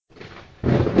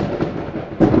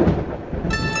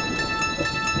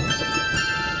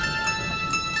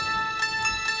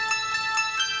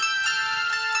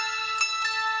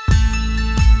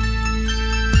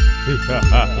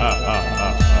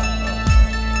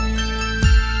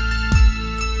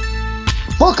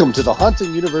Welcome to the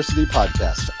Haunting University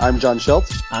podcast. I'm John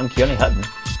Schultz. I'm Keone Hutton.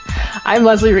 I'm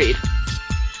Leslie Reed.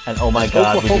 And oh my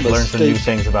God, we just learned some new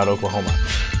things about Oklahoma.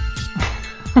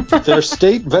 Their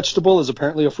state vegetable is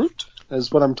apparently a fruit,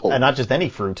 is what I'm told. And not just any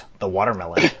fruit, the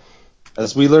watermelon.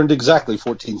 As we learned exactly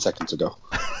 14 seconds ago.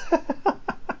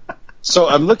 So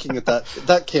I'm looking at that.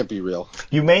 That can't be real.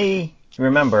 You may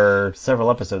remember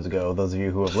several episodes ago, those of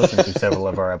you who have listened to several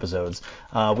of our episodes,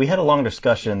 we had a long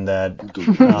discussion that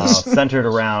centered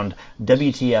around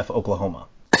WTF Oklahoma.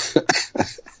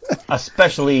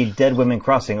 Especially Dead Women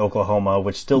Crossing Oklahoma,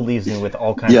 which still leaves me with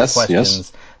all kinds of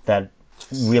questions that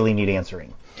really need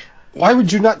answering. Why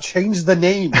would you not change the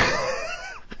name?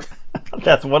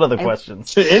 That's one of the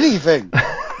questions. To anything.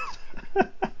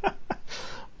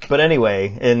 But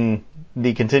anyway, in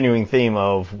the continuing theme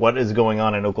of what is going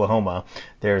on in Oklahoma,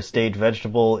 their state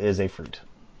vegetable is a fruit.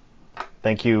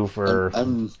 Thank you for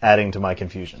adding to my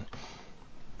confusion.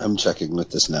 I'm checking with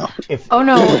this now. It's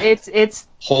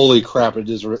Holy crap!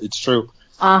 It's true.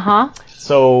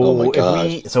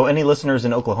 So any listeners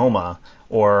in Oklahoma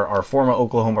or our former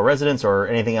Oklahoma residents or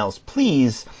anything else,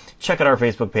 please check out our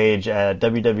Facebook page at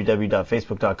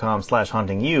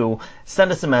www.facebook.com/hauntingyou.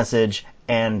 Send us a message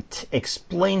and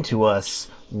explain to us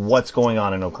what's going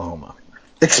on in Oklahoma.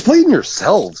 Explain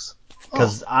yourselves.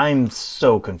 Because I'm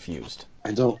so confused.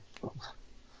 I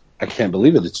can't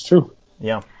believe it. It's true.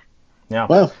 Yeah.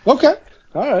 Well, okay.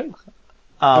 All right.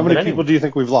 How many people do you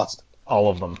think we've lost? All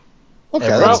of them. Okay,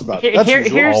 here's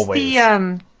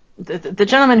the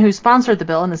gentleman who sponsored the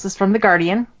bill, and this is from The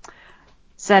Guardian,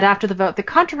 said after the vote, the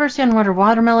controversy on whether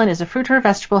watermelon is a fruit or a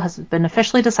vegetable has been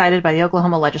officially decided by the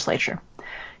Oklahoma legislature.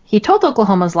 He told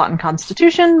Oklahoma's Lawton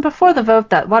Constitution before the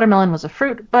vote that watermelon was a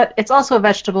fruit, but it's also a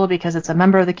vegetable because it's a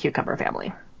member of the cucumber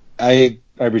family. I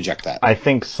reject that. I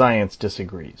think science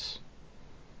disagrees.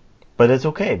 But it's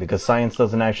okay, because science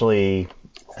doesn't actually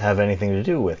have anything to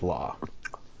do with law.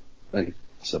 I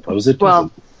suppose it doesn't.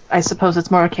 Well, I suppose it's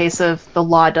more a case of the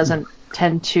law doesn't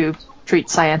tend to treat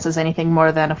science as anything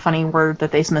more than a funny word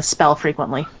that they misspell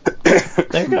frequently.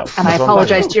 There you go. And I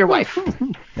apologize to your wife.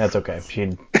 That's okay.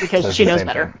 Because she knows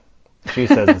better. She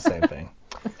says the same thing.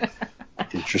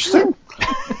 Interesting.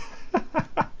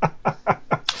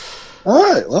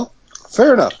 All right, well,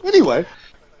 fair enough. Anyway,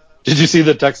 did you see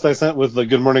the text I sent with the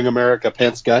Good Morning America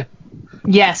pants guy?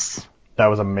 Yes. That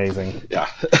was amazing. Yeah.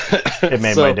 It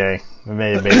made my day. It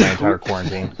made my entire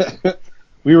quarantine.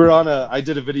 We were I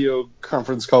did a video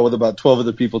conference call with about 12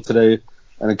 other people today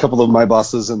and a couple of my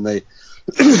bosses, and they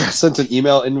sent an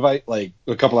email invite like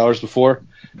a couple hours before.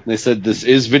 And they said, this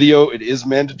is video, it is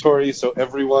mandatory, so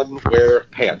everyone wear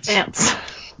pants.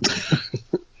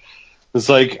 It's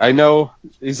like, I know,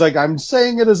 he's like, I'm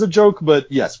saying it as a joke,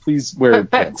 but yes, please wear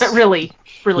pants. But really,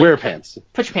 wear pants.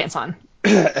 Put your pants on.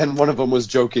 And one of them was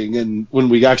joking, and when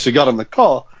we actually got on the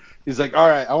call, he's like, all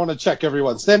right, I want to check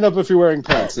everyone. Stand up if you're wearing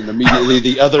pants. And immediately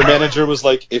the other manager was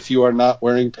like, if you are not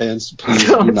wearing pants, please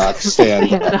do not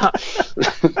stand up.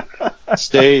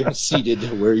 Stay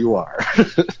seated where you are.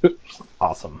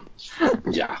 Awesome.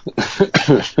 Yeah.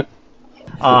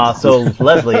 So,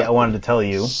 Leslie, I wanted to tell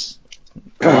you,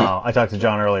 I talked to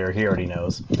John earlier, he already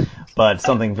knows, but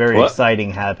something very exciting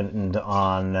happened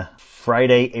on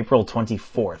Friday, April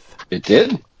 24th. It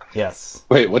did? Yes.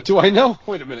 Wait, what do I know?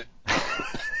 Wait a minute.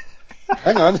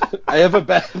 Hang on. I have a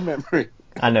bad memory.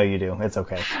 I know you do. It's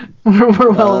okay.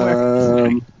 We're well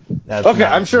aware.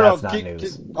 I'm sure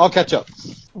I'll catch up.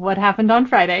 What happened on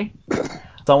Friday?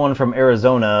 Someone from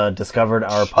Arizona discovered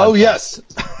our podcast. Oh, yes.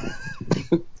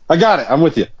 I got it. I'm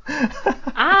with you.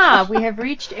 We have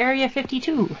reached Area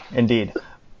 52. Indeed.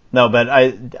 No, but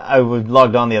I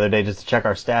logged on the other day just to check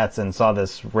our stats and saw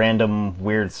this random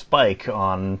weird spike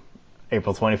on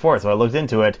April 24th. So I looked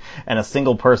into it, and a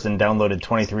single person downloaded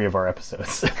 23 of our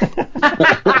episodes.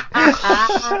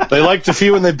 They liked a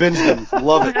few and they binged them.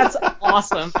 Love it. That's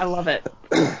awesome. I love it.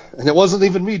 And it wasn't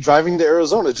even me driving to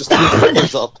Arizona just to get the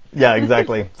numbers up. Yeah,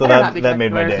 exactly. So that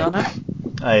made my day.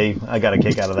 I got a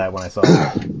kick out of that when I saw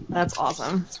it. That's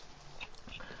awesome.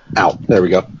 Ow. There we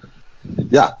go.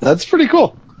 Yeah, that's pretty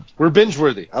cool. We're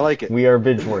binge-worthy. I like it. We are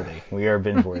binge-worthy.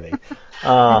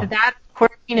 That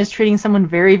quarantine is treating someone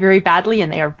very, very badly,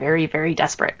 and they are very, very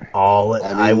desperate.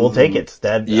 I will take it.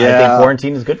 I think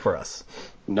quarantine is good for us.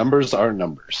 Numbers are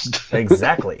numbers.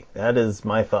 Exactly. That is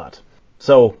my thought.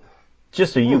 So,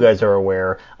 just so you guys are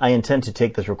aware, I intend to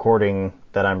take this recording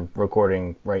that I'm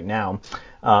recording right now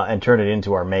and turn it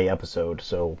into our May episode,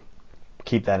 so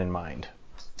keep that in mind.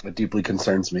 It deeply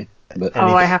concerns me. But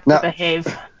I have to behave.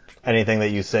 Anything that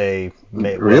you say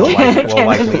will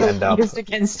likely end up used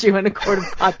against you in a court of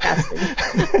podcasting.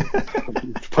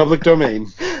 Public domain.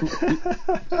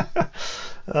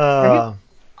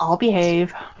 I'll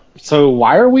behave. So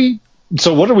why are we?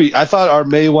 So what are we? I thought our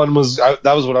May one was. That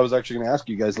was what I was actually going to ask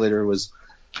you guys later. Was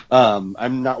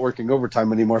I'm not working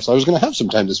overtime anymore, so I was going to have some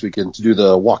time this weekend to do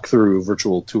the walkthrough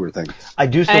virtual tour thing. I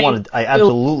do still want to. I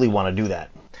absolutely want to do that.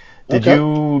 Did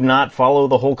you not follow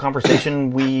the whole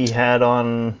conversation we had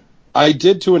on? I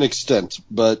did to an extent,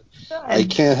 but I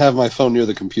can't have my phone near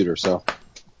the computer, so.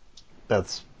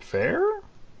 That's fair.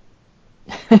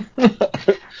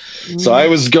 So I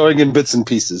was going in bits and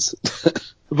pieces.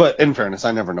 But in fairness,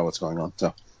 I never know what's going on, so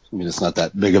I mean, it's not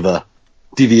that big of a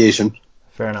deviation.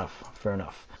 Fair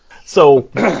enough. So,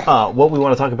 what we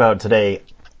want to talk about today,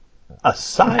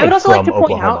 aside I would also from like to point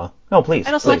Oklahoma. out, No, please.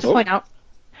 I'd also like to point out,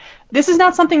 this is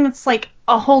not something that's like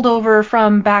a holdover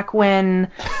from back when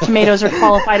tomatoes are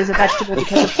qualified as a vegetable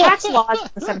because of tax laws in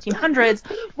the 1700s.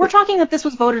 We're talking that this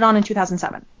was voted on in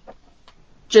 2007.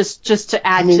 Just to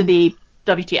add to the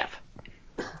WTF.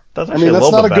 That's actually a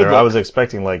little bit better. I was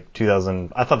expecting like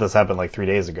 2000. I thought this happened like 3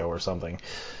 days ago or something.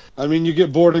 I mean, you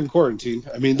get bored in quarantine.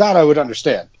 I mean, that I would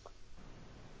understand.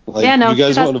 Like, yeah, no, you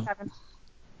guys 2007.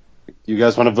 You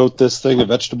guys want to vote this thing a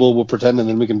vegetable? We'll pretend, and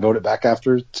then we can vote it back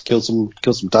after to kill some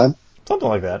time. Something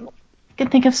like that. I can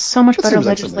think of so much better Like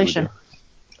legislation.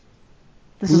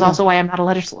 This is also why I'm not a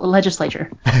legislature.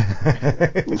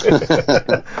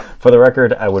 For the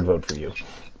record, I would vote for you.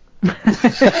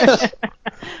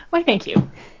 Why, thank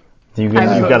you. You've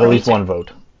got at least one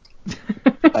vote.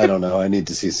 I don't know. I need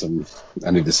to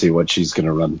see what she's going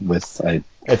to run with.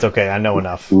 It's okay. I know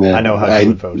enough. Yeah, I know how she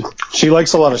would vote. She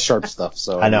likes a lot of sharp stuff,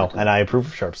 so I know, and I approve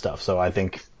of sharp stuff. So I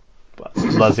think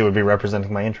Leslie would be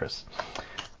representing my interests.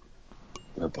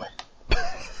 Oh boy.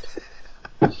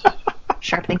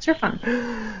 Sharp things are fun.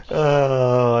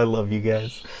 Oh, I love you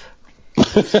guys.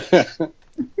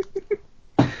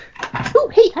 Oh,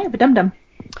 hey, I have a dum-dum.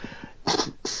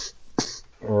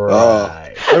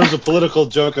 Right. There was a political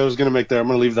joke I was going to make there. I'm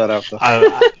going to leave that out, though.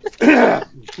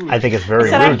 I think it's very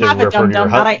rude to refer to your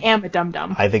husband. I am a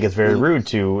dum-dum. I think it's very rude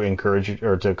to encourage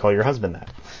or to call your husband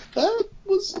that. That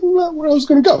was not where I was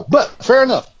going to go, but fair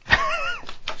enough.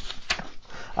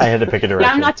 I had to pick a direction.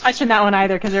 Yeah, I'm not touching that one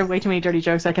either because there are way too many dirty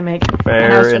jokes I can make.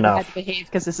 Fair enough. I had to behave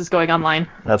because this is going online.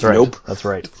 That's right. Nope. That's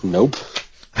right. Nope.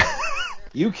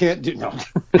 You can't do no.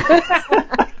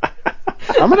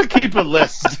 I'm gonna keep a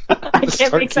list. I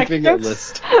can't make keeping a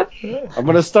list. I'm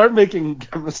gonna start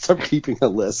keeping a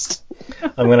list.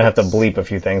 I'm gonna have to bleep a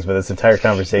few things, but this entire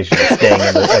conversation is staying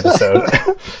in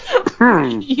the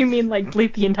episode. You mean like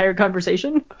bleep the entire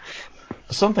conversation?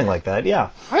 Something like that,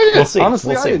 yeah. We'll see.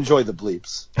 Honestly, I enjoy the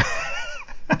bleeps.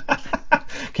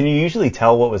 Can you usually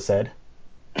tell what was said?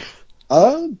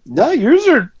 No, yours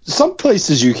are some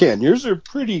places you can. Yours are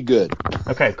pretty good.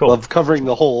 Okay, cool. Love covering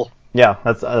the whole. Yeah,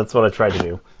 that's what I tried to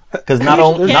do. Because not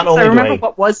only do I remember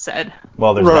what was said.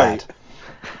 Well, there's that.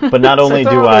 But not only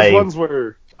do I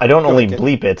don't only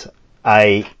bleep it,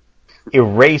 I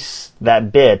erase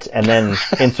that bit and then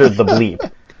insert the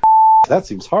bleep. That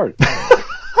seems hard.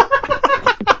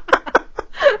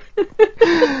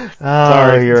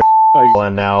 Sorry, you're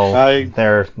and now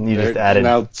there you just added.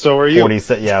 Now, so are you? Just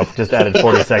added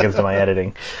 40 seconds to my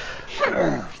editing.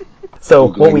 So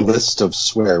what we list of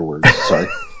swear words. Sorry.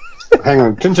 Hang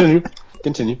on. Continue.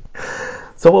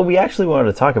 So what we actually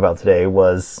wanted to talk about today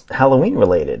was Halloween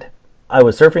related. I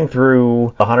was surfing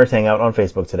through the Hunters Hangout on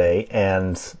Facebook today,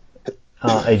 and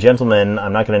a gentleman,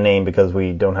 I'm not going to name because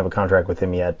we don't have a contract with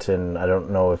him yet, and I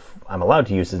don't know if I'm allowed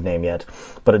to use his name yet,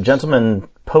 but a gentleman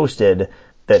posted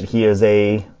that he is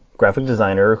a graphic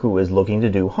designer who is looking to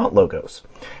do haunt logos.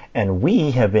 And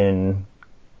we have been,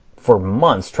 for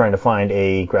months, trying to find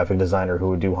a graphic designer who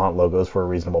would do haunt logos for a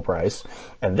reasonable price.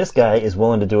 And this guy is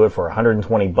willing to do it for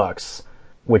 $120,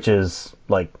 which is,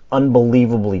 like,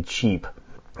 unbelievably cheap,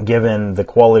 given the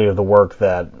quality of the work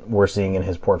that we're seeing in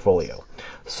his portfolio.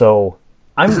 So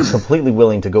I'm completely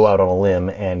willing to go out on a limb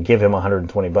and give him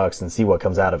 $120 and see what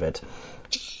comes out of it.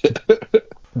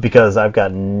 Because I've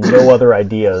got no other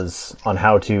ideas on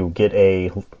how to get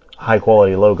a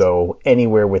high-quality logo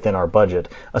anywhere within our budget,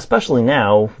 especially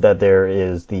now that there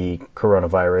is the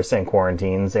coronavirus and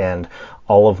quarantines, and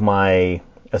all of my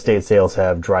estate sales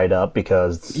have dried up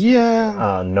because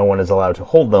no one is allowed to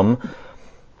hold them.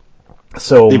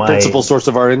 So the principal source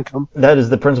of our income? That is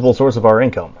the principal source of our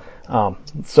income.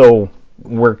 So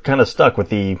we're kind of stuck with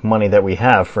the money that we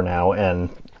have for now, and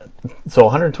so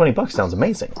 $120 sounds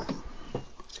amazing.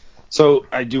 So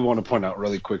I do want to point out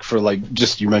really quick for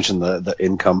you mentioned the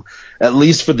income. At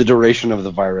least for the duration of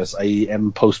the virus, I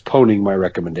am postponing my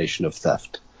recommendation of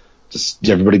theft. Just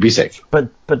everybody be safe. But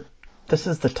this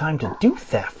is the time to do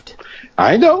theft.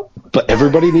 I know, but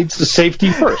everybody needs the safety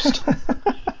first.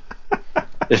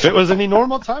 If it was any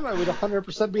normal time, I would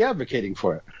 100% be advocating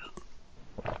for it.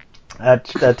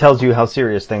 That tells you how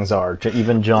serious things are.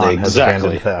 Even John has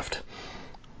Exactly. abandoned theft.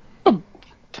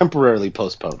 Temporarily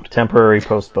postponed. Temporary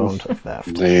postponed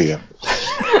theft. There you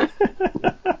go.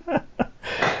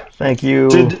 Thank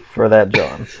you for that,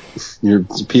 John. Your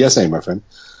PSA, my friend.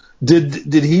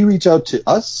 Did he reach out to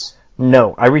us?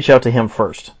 No, I reached out to him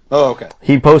first. Oh, okay.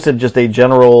 He posted just a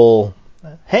general,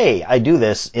 hey, I do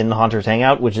this in Hunters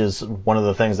Hangout, which is one of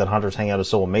the things that Hunters Hangout is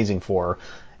so amazing for.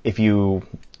 If you,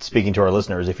 speaking to our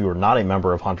listeners, if you are not a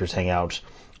member of Hunters Hangout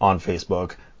on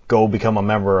Facebook, go become a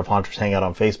member of Hunters Hangout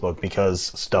on Facebook, because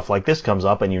stuff like this comes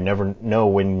up and you never know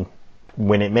when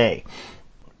it may.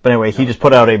 But anyway, he just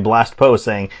put out a blast post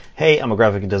saying, hey, I'm a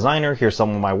graphic designer. Here's some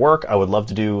of my work. I would love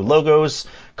to do logos.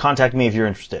 Contact me if you're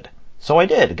interested. So I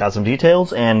did. Got some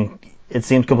details, and it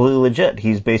seems completely legit.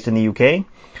 He's based in the UK,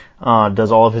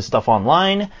 does all of his stuff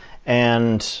online,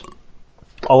 and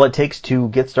all it takes to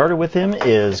get started with him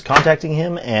is contacting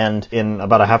him, and in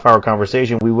about a half-hour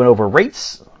conversation, we went over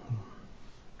rates.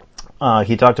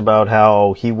 He talked about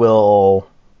how he will...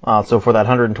 so for that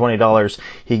 $120,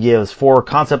 he gives 4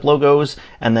 concept logos,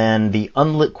 and then the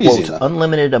quote,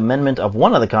 unlimited amendment of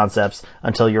one of the concepts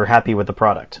until you're happy with the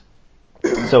product.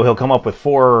 So he'll come up with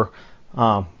 4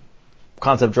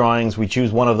 concept drawings. We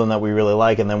choose one of them that we really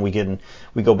like, and then we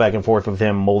go back and forth with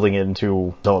him, molding it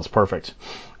until it's perfect.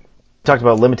 Talked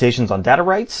about limitations on data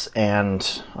rights, and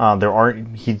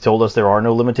he told us there are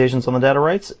no limitations on the data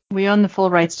rights. We own the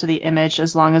full rights to the image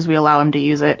as long as we allow him to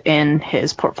use it in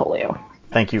his portfolio.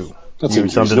 Thank you. That You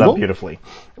seems summed it reasonable. up beautifully.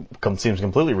 Seems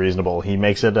completely reasonable. He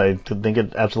makes it, I think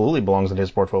it absolutely belongs in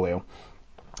his portfolio.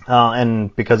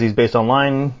 And because he's based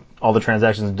online, all the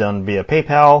transactions are done via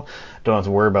PayPal. Don't have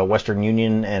to worry about Western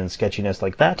Union and sketchiness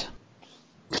like that.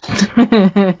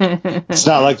 It's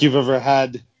not like you've ever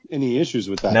had any issues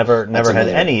with that. Never had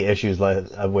any issues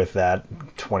with that.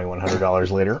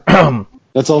 $2,100 later.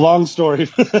 That's a long story.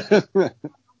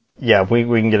 Yeah, we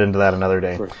can get into that another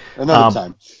day. For another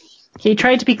time. He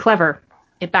tried to be clever.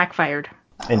 It backfired.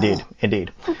 Indeed.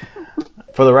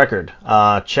 For the record,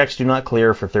 checks do not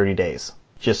clear for 30 days.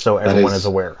 Just so everyone is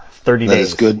aware. 30 days. That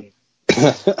is good.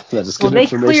 That is good. Well, they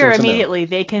information clear to know. immediately.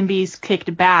 They can be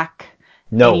kicked back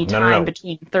No.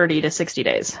 between 30 to 60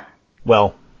 days.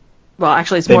 Well,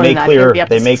 actually, it's they more may than that. clear. It could be up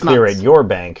to They may 6 clear months. at your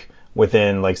bank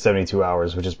within like 72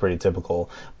 hours, which is pretty typical.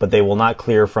 But they will not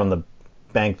clear from the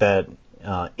bank that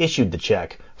issued the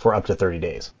check for up to 30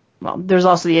 days. Well, there's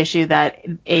also the issue that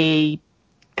a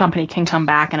company can come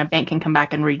back and a bank can come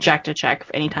back and reject a check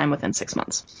anytime within 6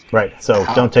 months. Right. So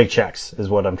don't take checks, is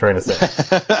what I'm trying to say.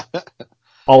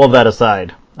 All of that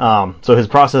aside, so his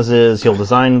process is he'll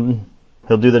do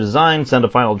the design, send a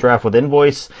final draft with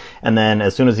invoice, and then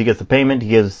as soon as he gets the payment,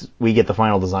 we get the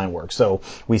final design work. So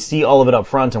we see all of it up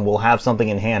front, and we'll have something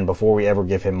in hand before we ever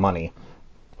give him money.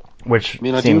 Which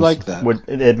I do like that.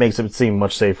 It makes it seem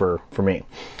much safer for me.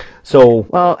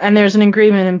 So and there's an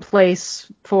agreement in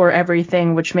place for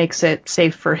everything, which makes it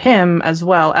safe for him as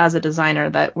well as a designer,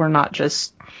 that we're not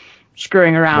just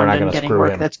screwing around and getting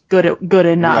work that's good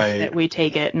enough that we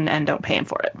take it and don't pay him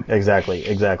for it. Exactly.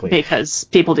 Because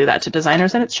people do that to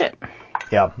designers and it's shit.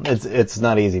 Yeah, it's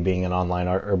not easy being an online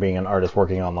or being an artist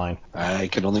working online. I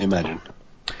can only imagine.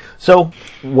 So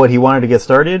what he wanted to get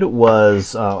started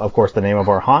was, of course, the name of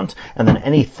our haunt, and then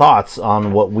any thoughts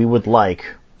on what we would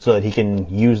like, so that he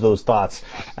can use those thoughts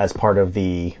as part of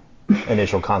the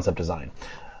initial concept design.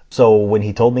 So when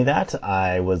he told me that,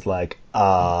 I was like,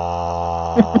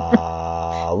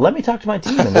 let me talk to my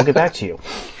team and we'll get back to you.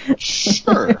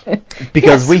 Sure.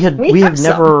 Because we had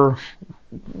never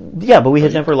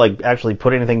like actually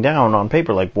put anything down on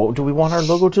paper, like what do we want our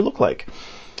logo to look like?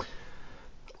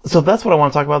 So that's what I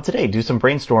want to talk about today. Do some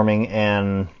brainstorming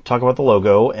and talk about the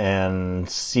logo and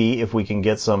see if we can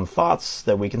get some thoughts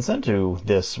that we can send to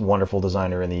this wonderful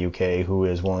designer in the UK who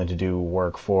is willing to do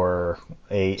work for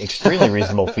a extremely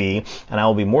reasonable fee. And I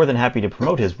will be more than happy to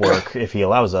promote his work if he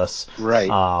allows us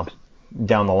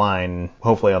down the line,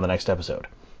 hopefully on the next episode.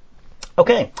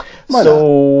 Okay,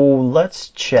 let's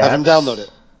chat. Have him download it.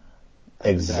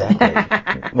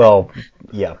 Exactly. Well,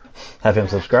 yeah. Have him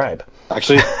subscribe.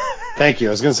 Actually... Thank you.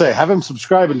 I was going to say, have him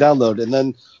subscribe and download, and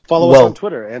then follow us on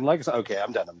Twitter and like us. Okay,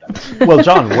 I'm done. Well,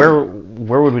 John, where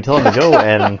would we tell him to go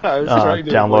and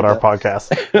download our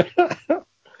podcast?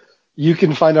 You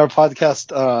can find our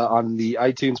podcast on the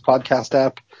iTunes podcast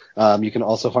app. You can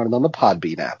also find it on the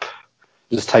Podbean app.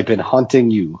 Just type in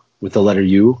Haunting You with the letter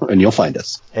U, and you'll find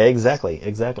us. Exactly.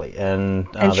 And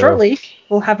shortly,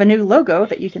 we'll have a new logo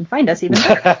that you can find us even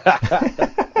better.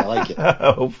 I like it.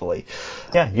 Hopefully.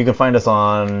 Yeah, you can find us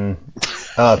on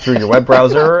through your web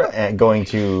browser and going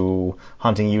to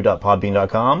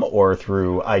hauntingyou.podbean.com or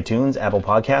through iTunes, Apple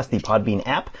Podcasts, the Podbean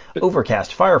app,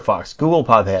 Overcast, Firefox, Google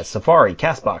Podcasts, Safari,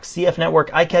 CastBox, CF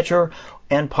Network, iCatcher,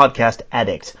 and Podcast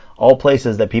Addict. All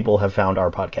places that people have found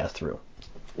our podcast through.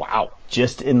 Wow.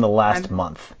 Just in the last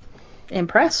month.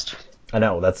 Impressed. I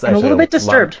know, that's I'm actually a little bit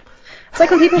disturbed. lot. It's like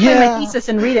when people find my thesis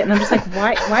and read it, and I'm just like,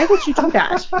 why would you do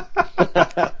that?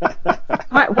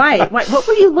 Why? What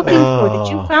were you looking for that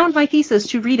you found my thesis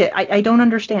to read it? I don't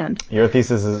understand. Your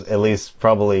thesis is at least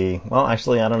probably, well,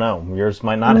 actually, I don't know. Yours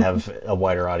might not have a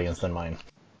wider audience than mine.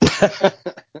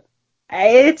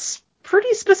 It's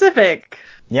pretty specific.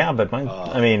 Yeah, but mine,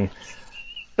 I mean...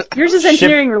 Yours is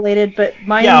engineering related, but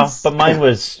mine's... Yeah, but mine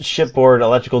was shipboard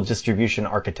electrical distribution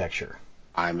architecture.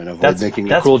 I'm going to avoid making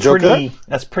a cruel joke there.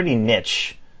 That's pretty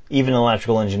niche, even in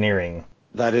electrical engineering.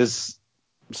 That is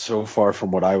so far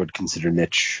from what I would consider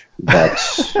niche that,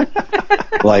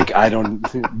 like,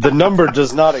 the number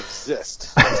does not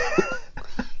exist.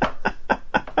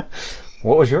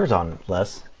 What was yours on,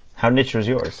 Les? How niche was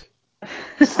yours?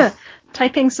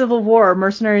 Taiping Civil War,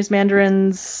 mercenaries,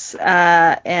 mandarins,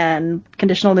 and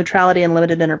conditional neutrality and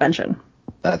limited intervention.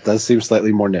 That does seem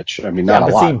slightly more niche. I mean, not a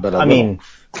lot, but a little.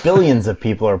 Billions of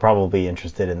people are probably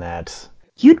interested in that.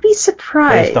 You'd be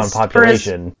surprised. Based on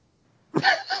population.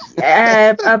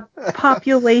 A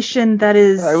population that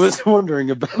is I was wondering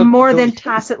about more than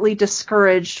tacitly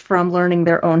discouraged from learning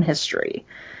their own history.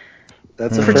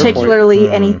 That's a particularly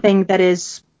fair point. anything that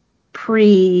is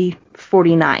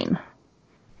pre-49.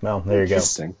 Well, there you go.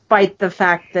 Despite the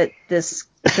fact that this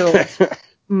killed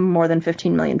more than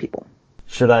 15 million people.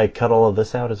 Should I cut all of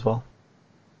this out as well?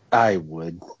 I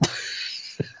would.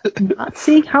 Not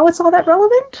seeing how it's all that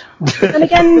relevant. And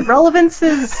again, relevance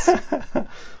is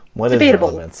What debatable.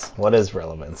 Is relevance? What is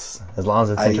relevance? As long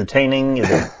as it's entertaining, is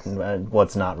it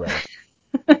what's not relevant?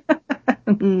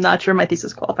 Not sure my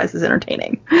thesis qualifies as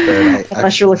entertaining.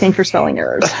 Unless you're looking for spelling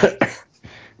errors.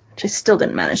 Which I still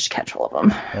didn't manage to catch all of them.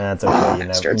 That's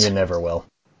okay. You never will.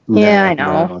 Yeah, I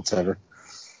know. No, it's ever.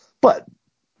 But,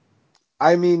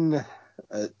 I mean,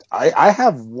 I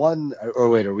have one... Oh,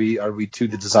 wait, are we to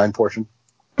the design portion?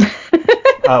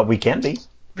 We can be.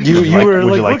 Would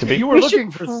you like to be? You were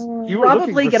looking for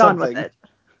probably get on with it.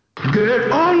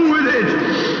 Get on with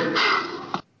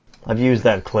it! I've used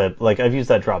that clip. I've used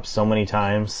that drop so many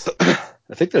times.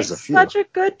 I think there's a few. Such a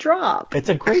good drop. It's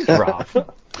a great drop.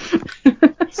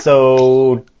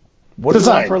 So, what is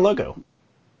that for a logo?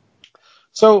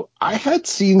 So, I had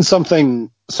seen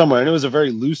something somewhere, and it was a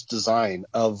very loose design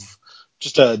of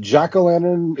just a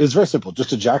jack-o'-lantern. It was very simple.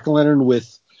 Just a jack-o'-lantern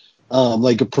with,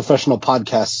 a professional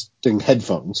podcasting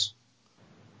headphones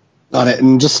on it.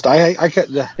 And just, Hold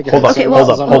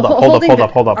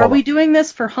up. Are we doing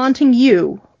this for Haunting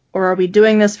You, or are we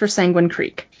doing this for Sanguine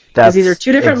Creek? Because these are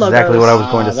two different logos. That's exactly what I was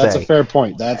going to say. That's a fair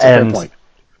point. Fair point.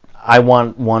 I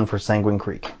want one for Sanguine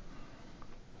Creek.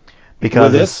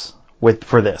 Because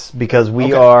because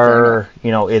we are,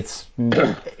 it's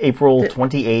April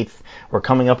 28th. We're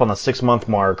coming up on the 6-month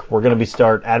mark. We're going to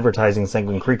start advertising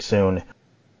Sanguine Creek soon,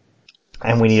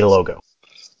 and we need a logo.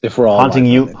 If we're all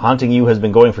Haunting You has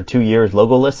been going for 2 years,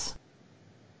 logoless.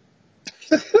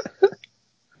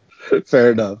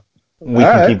 Fair enough. We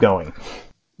can keep going.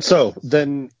 So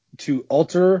then, to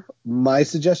alter my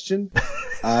suggestion,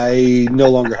 I no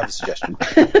longer have a suggestion.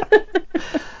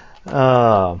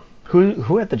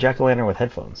 Who had the jack-o'-lantern with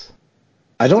headphones?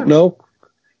 I don't know.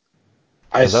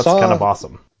 That's kind of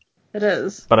awesome. It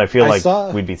is. But I feel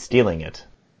we'd be stealing it.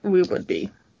 We would be.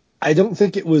 I don't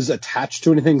think it was attached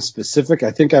to anything specific.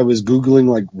 I think I was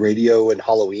Googling radio and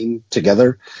Halloween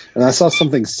together, and I saw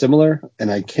something similar, and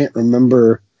I can't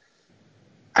remember.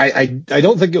 I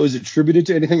don't think it was attributed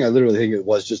to anything. I literally think it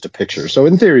was just a picture. So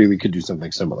in theory, we could do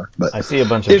something similar. But I see a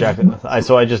bunch of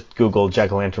so I just Googled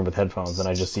jack-o'-lantern with headphones, and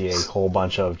I just see a whole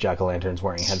bunch of jack-o'-lanterns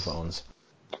wearing headphones.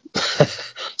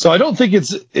 So I don't think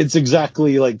it's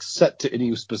exactly set to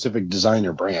any specific design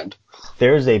or brand.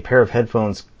 There's a pair of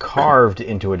headphones carved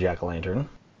into a jack-o'-lantern.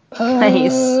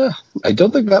 Nice. I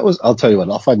don't think that was. I'll tell you what.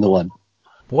 I'll find the one.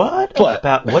 What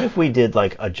if we did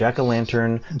a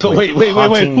jack-o'-lantern wait,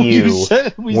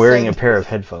 you wearing a pair of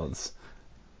headphones?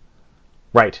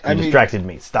 Right, you distracted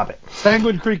me. Stop it.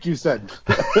 Sanguine Creek, you said.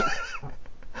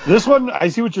 This one, I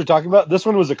see what you're talking about. This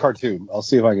one was a cartoon. I'll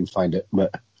see if I can find it.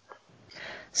 But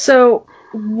so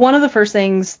one of the first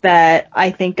things that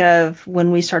I think of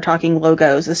when we start talking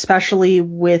logos, especially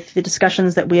with the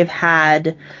discussions that we have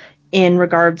had in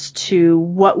regards to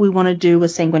what we want to do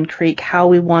with Sanguine Creek, how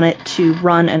we want it to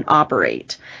run and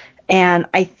operate. And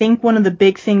I think one of the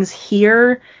big things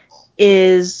here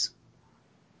is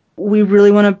we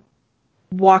really want to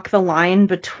walk the line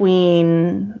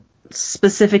between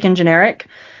specific and generic,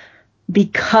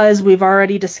 because we've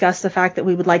already discussed the fact that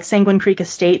we would like Sanguine Creek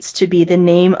Estates to be the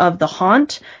name of the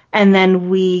haunt, and then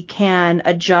we can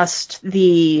adjust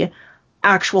the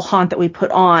actual haunt that we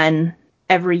put on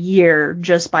every year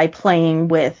just by playing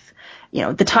with,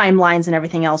 the timelines and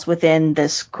everything else within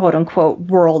this quote unquote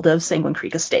world of Sanguine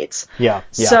Creek Estates. Yeah.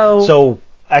 So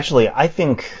actually, I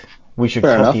think we should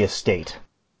cut the estate.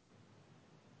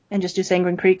 And just do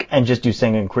Sanguine Creek? And just do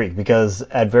Sanguine Creek, because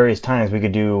at various times we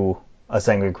could do a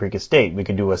Sanguine Creek Estate. We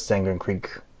could do a Sanguine Creek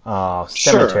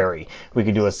cemetery. Sure. We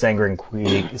could do a Sanguine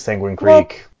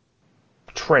Creek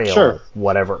trail,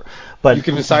 whatever. But you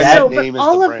can decide that name as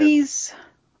all the of brand. These,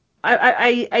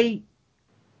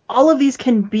 all of these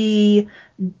can be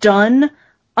done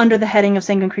under the heading of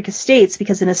Sanguine Creek Estates,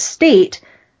 because an estates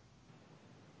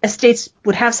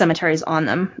would have cemeteries on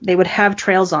them. They would have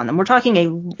trails on them. We're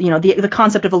talking the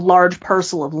concept of a large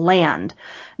parcel of land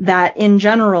that in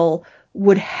general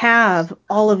would have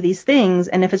all of these things.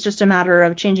 And if it's just a matter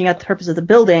of changing out the purpose of the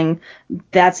building,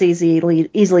 that's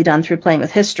easily done through playing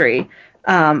with history.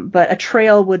 But a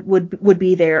trail would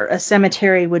be there. A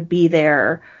cemetery would be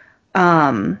there.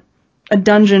 A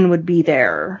dungeon would be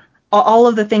there. All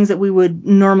of the things that we would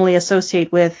normally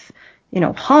associate with,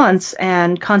 haunts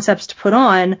and concepts to put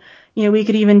on. We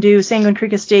could even do Sanguine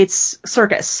Creek Estates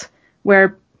Circus,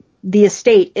 where the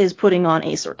estate is putting on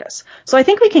a circus. So I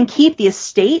think we can keep the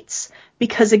estates,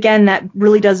 because again, that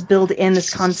really does build in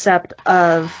this concept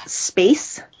of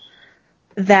space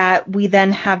that we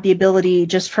then have the ability,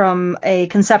 just from a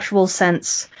conceptual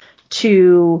sense,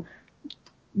 to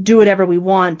do whatever we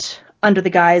want under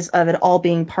the guise of it all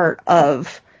being part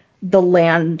of the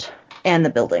land and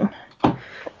the building.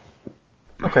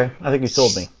 Okay, I think you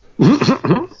sold me.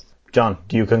 John,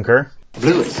 do you concur?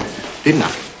 Blew it, didn't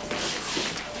I?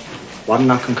 Why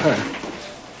didn't I concur?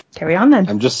 Carry on then.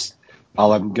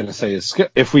 All I'm going to say is,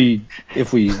 if we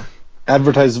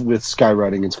advertise with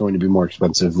skywriting, it's going to be more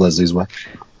expensive Leslie's way.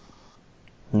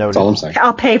 No, that's all I'm saying.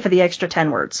 I'll pay for the extra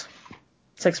 10 words.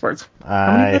 6 words.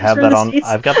 I've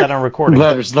got that on recording.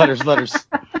 letters.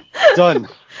 Done.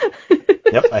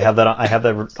 Yep, I have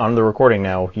that on the recording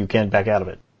now. You can't back out of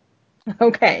it.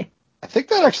 Okay. I think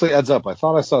that actually adds up. I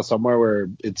thought I saw somewhere where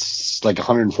it's like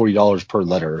 $140 per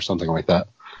letter or something like that.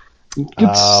 It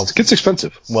gets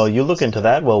expensive. Well, you look into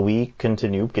that while we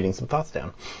continue getting some thoughts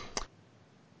down.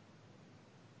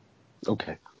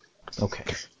 Okay.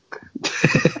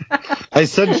 I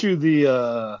sent you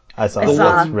the... I saw.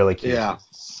 That's really cute. Yeah.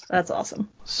 That's awesome.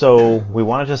 So we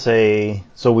wanted to say...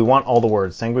 So we want all the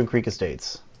words. Sanguine Creek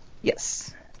Estates.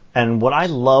 Yes. And what I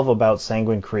love about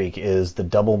Sanguine Creek is the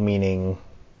double meaning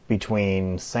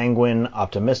between sanguine,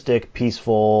 optimistic,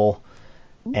 peaceful,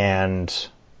 and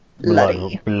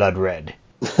blood red.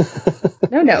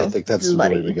 No. I think that's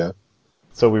bloody. the way we go.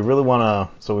 So we really want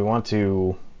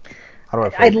to... How do I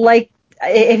phrase I'd like...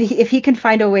 If he can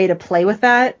find a way to play with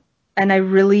that, and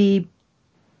I'm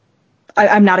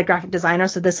not a graphic designer,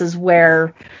 so this is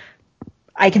where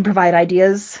I can provide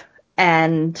ideas,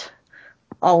 and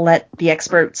I'll let the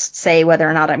experts say whether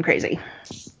or not I'm crazy.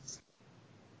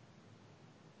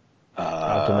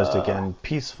 Optimistic and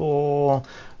peaceful.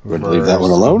 We're going to leave that one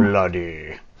alone?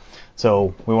 Bloody.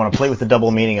 So we want to play with the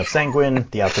double meaning of sanguine,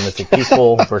 the optimistic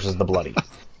peaceful versus the bloody.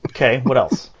 Okay, what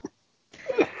else?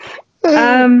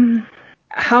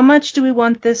 How much do we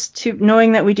want this to,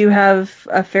 knowing that we do have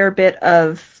a fair bit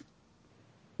of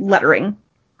lettering,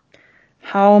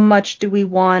 how much do we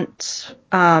want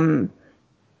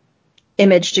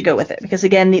image to go with it? Because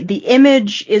again, the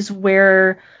image is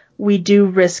where we do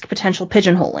risk potential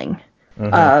pigeonholing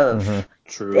of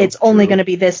it's only going to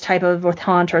be this type of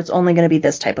haunt, or it's only going to be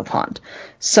this type of haunt.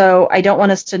 So I don't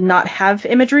want us to not have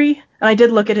imagery. And I did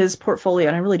look at his portfolio,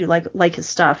 and I really do like his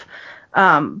stuff.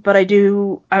 But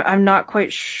I'm not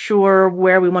quite sure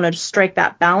where we want to strike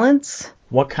that balance.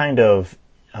 What kind of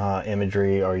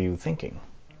imagery are you thinking?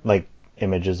 Like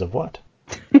images of what?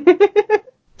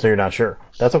 So you're not sure.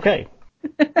 That's okay.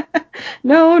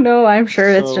 No, I'm sure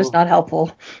it's just not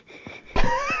helpful.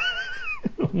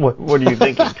 What are you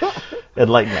thinking?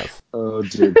 Enlighten us. Oh,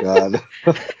 dear God.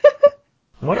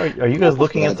 What are you guys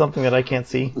looking at something that I can't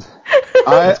see?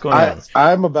 What's going on?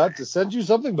 I'm about to send you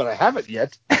something, but I haven't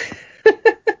yet.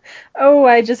 Oh,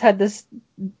 I just had this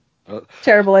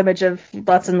terrible image of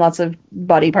lots and lots of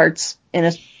body parts in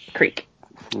a creek.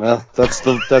 Well, that's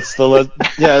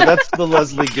the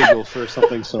Leslie giggle for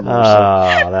something similar.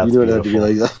 That's you know beautiful. It had to be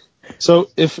like that. So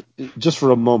if just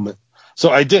for a moment, so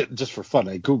I did just for fun.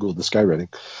 I googled the skywriting.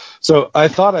 So I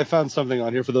thought I found something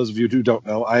on here. For those of you who don't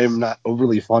know, I am not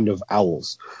overly fond of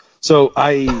owls. So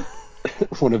I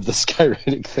one of the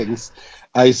skywriting things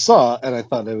I saw, and I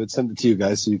thought I would send it to you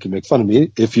guys so you can make fun of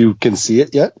me. If you can see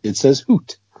it yet, it says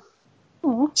Hoot.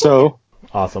 Oh. So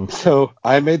Awesome. So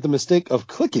I made the mistake of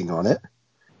clicking on it.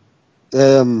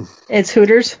 It's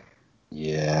Hooters.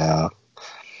 Yeah.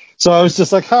 So I was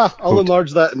just like, I'll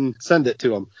enlarge that and send it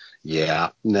to him. Yeah.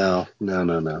 No.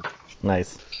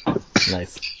 Nice.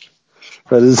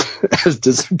 That is as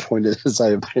disappointed as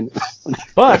I have been.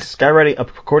 But skywriting,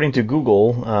 according to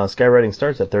Google, skywriting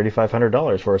starts at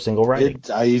 $3,500 for a single writing.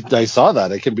 I saw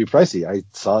that. It can be pricey. I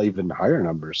saw even higher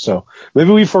numbers. So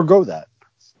maybe we forego that.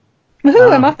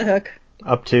 Woohoo, I'm off the hook.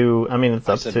 Up to, it's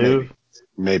up to...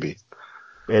 Maybe.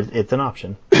 It's an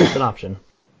option. It's an option.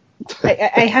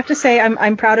 I have to say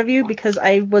I'm proud of you because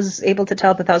I was able to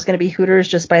tell that was going to be Hooters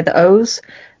just by the O's.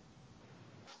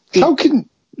 How can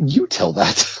you tell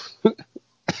that?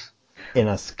 In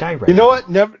a skywriting. You know what?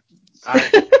 Never.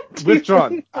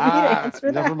 Withdrawn.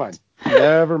 Answer Never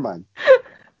that. mind.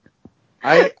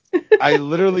 I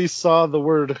literally saw the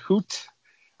word hoot.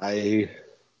 I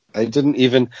didn't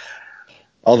even.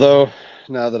 Although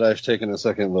now that I've taken a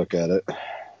second look at it,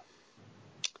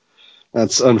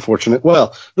 that's unfortunate.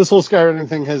 Well, this whole skywriting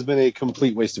thing has been a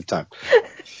complete waste of time.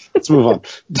 Let's move on.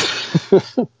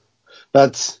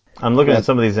 I'm looking at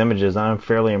some of these images, and I'm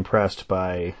fairly impressed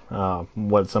by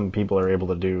what some people are able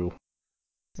to do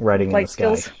writing in the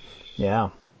sky. Skills. Yeah.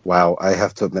 Wow, I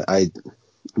have to admit,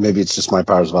 maybe it's just my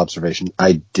powers of observation.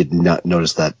 I did not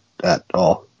notice that at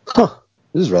all. Huh.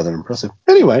 This is rather impressive.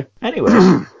 Anyway.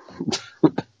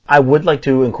 I would like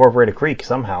to incorporate a creek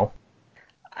somehow.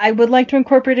 I would like to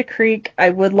incorporate a creek. I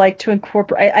would like to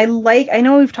incorporate. I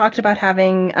know we've talked about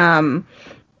having, and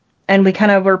we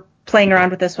kind of were playing around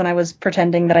with this when I was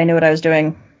pretending that I knew what I was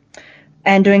doing,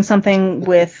 and doing something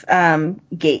with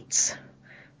gates,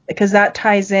 because that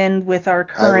ties in with our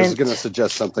current I was going to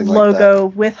suggest something logo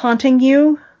like that. with Haunting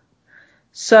You.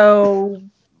 So,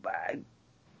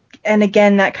 and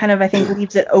again, that kind of I think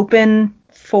leaves it open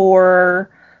for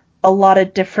a lot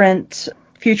of different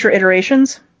future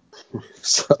iterations.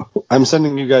 So I'm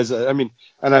sending you guys, and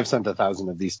I've sent 1,000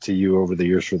 of these to you over the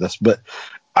years for this, but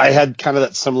I had kind of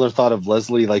that similar thought of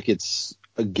Leslie, like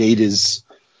a gate is,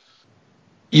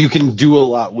 you can do a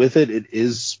lot with it. It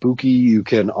is spooky. You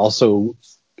can also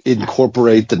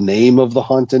incorporate the name of the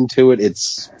haunt into it.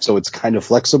 It's kind of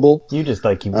flexible. You just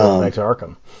keep going back to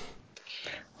Arkham.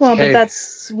 Well,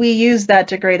 but we use that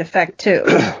to great effect too.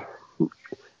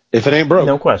 If it ain't broke.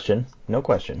 No question.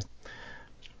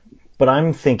 But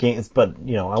I'm thinking, I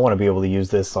want to be able to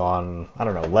use this on,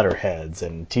 letterheads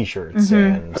and T-shirts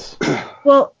and...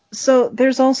 Well, so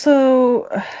there's also,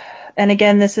 and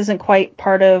again, this isn't quite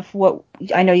part of what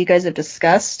I know you guys have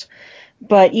discussed,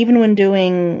 but even when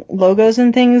doing logos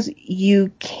and things,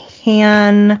 you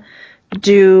can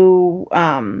do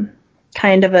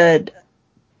kind of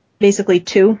basically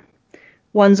two.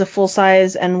 One's a full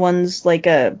size and one's like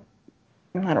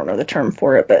I don't know the term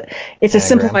for it, but it's a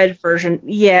simplified version.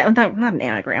 Yeah, not an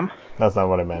anagram. That's not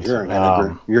what I meant. You're an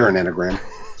anagram. You're an anagram.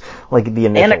 Like the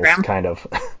initials, Anagram. kind of.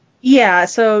 Yeah,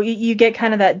 so you get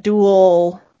kind of that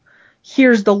dual,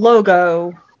 here's the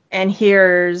logo, and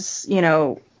here's,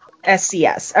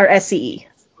 SCS, or SCE.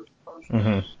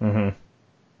 And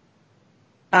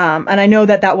I know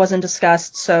that wasn't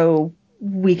discussed, so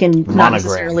we can Monogram. not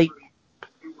necessarily...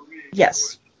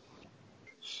 Yes.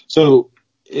 So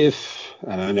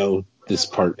and I know this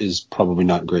part is probably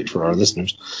not great for our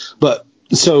listeners, but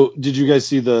so did you guys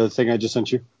see the thing I just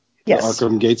sent you? Yes. The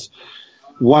Arkham gates.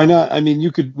 Why not?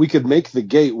 We could make the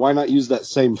gate. Why not use that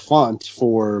same font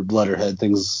for letterhead,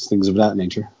 things of that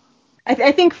nature?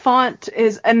 I think font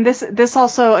is, and this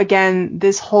also, again,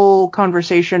 this whole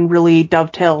conversation really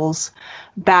dovetails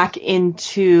back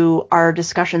into our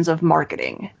discussions of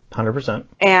marketing. 100%.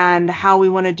 And how we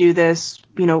want to do this,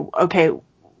 okay,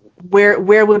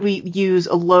 where would we use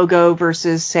a logo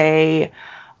versus, say,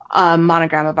 a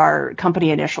monogram of our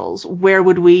company initials? Where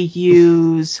would we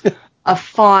use a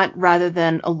font rather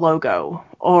than a logo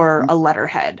or a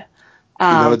letterhead?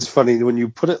 It's funny when you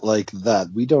put it like that.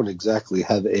 We don't exactly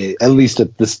have at least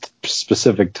at this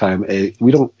specific time,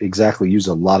 we don't exactly use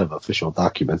a lot of official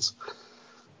documents.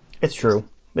 It's true.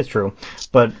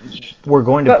 But we're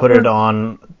going to put it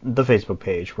on the Facebook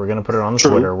page. We're going to put it on the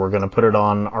Twitter. We're going to put it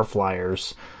on our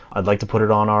flyers. I'd like to put it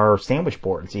on our sandwich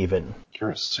boards even.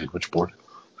 You're a sandwich board.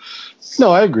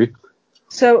 No, I agree.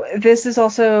 So this is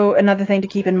also another thing to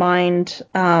keep in mind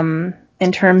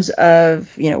in terms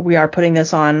of, we are putting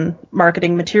this on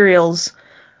marketing materials.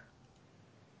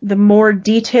 The more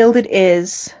detailed it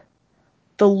is,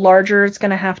 the larger it's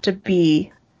going to have to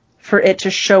be for it to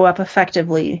show up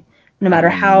effectively no matter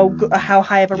how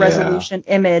high of a resolution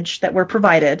image that we're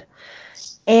provided.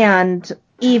 And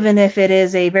even if it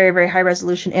is a very, very high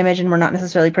resolution image and we're not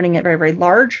necessarily printing it very, very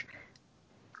large,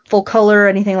 full color,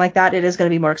 anything like that, it is going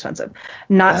to be more expensive.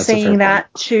 Not saying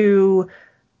that to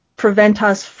prevent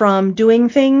us from doing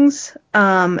things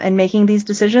and making these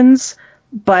decisions,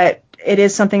 but it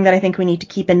is something that I think we need to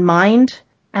keep in mind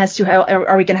as to how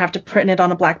are we going to have to print it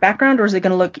on a black background, or is it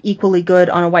going to look equally good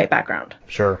on a white background?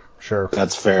 Sure.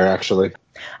 That's fair, actually.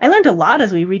 I learned a lot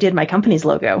as we redid my company's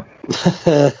logo.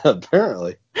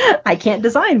 Apparently. I can't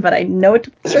design, but I know what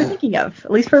to start thinking of,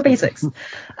 at least for basics.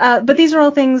 But these are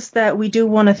all things that we do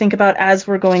want to think about as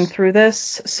we're going through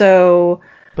this.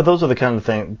 But those are the kind of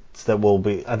things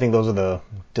that I think those are the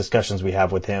discussions we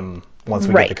have with him once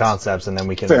we get the concepts, and then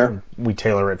we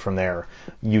tailor it from there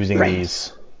using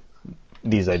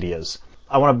these ideas.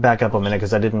 I want to back up a minute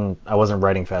because I wasn't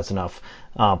writing fast enough.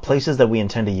 Places that we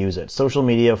intend to use it: social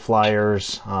media,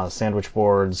 flyers, sandwich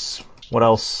boards. What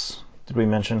else did we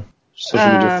mention? Social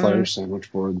media, flyers,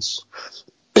 sandwich boards.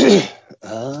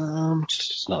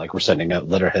 It's not like we're sending out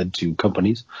letterhead to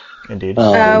companies. Indeed.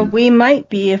 We might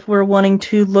be if we're wanting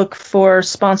to look for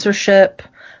sponsorship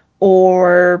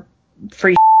or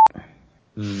free.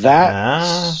 She's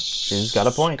got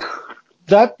a point.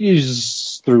 That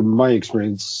is, through my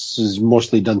experience, is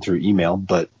mostly done through email,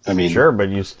 but I mean... Sure, but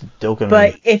you still can...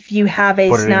 But if you have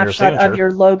a snapshot of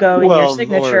your logo in your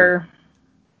signature...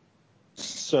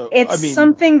 It's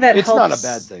something that helps... It's not a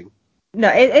bad thing.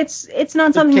 No, it's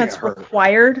not something that's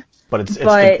required. But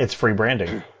it's free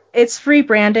branding. It's free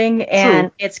branding,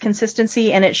 and it's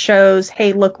consistency, and it shows,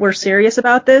 hey, look, we're serious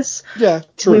about this. Yeah,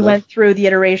 true. We went through the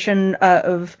iteration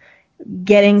of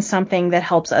getting something that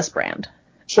helps us brand.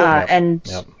 Sure. And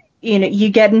you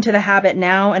get into the habit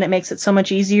now, and it makes it so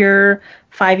much easier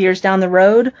 5 years down the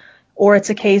road. Or it's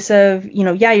a case of,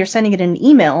 you're sending it in an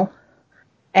email,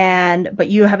 but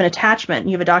you have an attachment,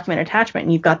 you have a document attachment,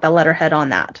 and you've got the letterhead on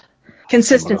that.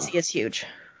 Consistency is huge.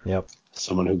 Yep.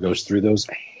 Someone who goes through those,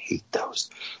 I hate those.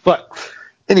 But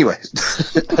anyway,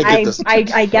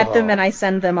 I get them and I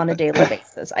send them on a daily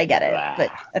basis. I get it,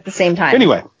 but at the same time,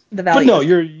 anyway, the value.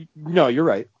 But you're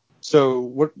right.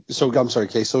 So I'm sorry,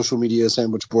 Kay. Social media,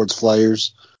 sandwich boards,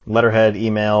 flyers, letterhead,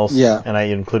 emails. Yeah, and I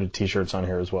included T-shirts on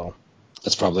here as well.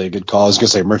 That's probably a good call. I was gonna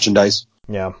say merchandise.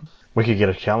 Yeah, we could get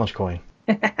a challenge coin.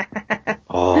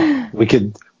 We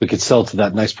could sell to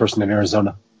that nice person in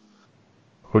Arizona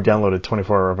who downloaded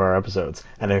 24 of our episodes.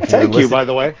 And if thank you, by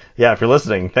the way. Yeah, if you're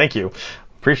listening, thank you.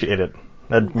 Appreciate it.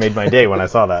 That made my day when I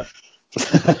saw that.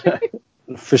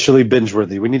 Officially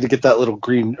binge-worthy. We need to get that little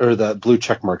green or that blue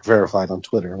check mark verified on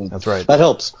Twitter. That's right. That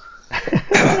helps.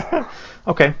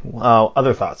 Okay.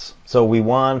 Other thoughts. So we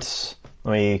want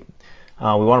to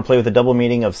play with the double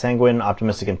meaning of sanguine,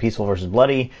 optimistic, and peaceful versus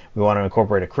bloody. We want to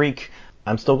incorporate a creek.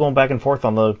 I'm still going back and forth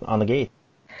on the gate.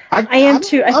 I am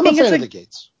too. I'm a fan of the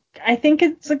gates. I think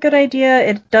it's a good idea.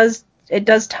 It does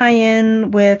tie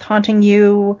in with Haunting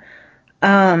You.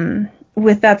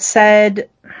 With that said,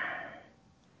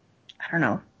 I don't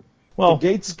know. Well, the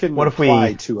gates can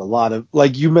apply to a lot of,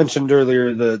 like you mentioned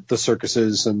earlier, the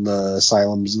circuses and the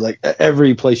asylums, like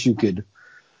every place you could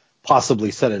possibly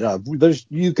set it up.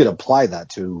 You could apply that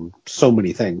to so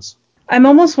many things. I'm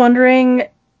almost wondering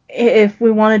if we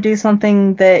want to do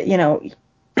something that,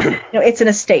 it's an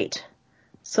estate.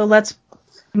 So let's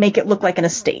make it look like an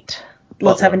estate.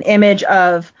 Let's have an image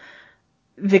of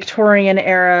Victorian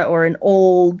era or an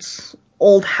old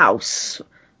house,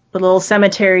 a little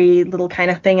cemetery, little kind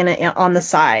of thing on the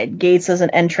side, gates as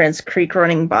an entrance, creek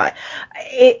running by.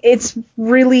 It's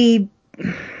really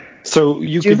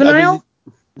juvenile,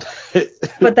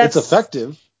 but it's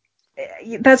effective.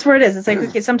 That's where it is. It's like,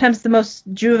 okay, sometimes the most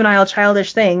juvenile,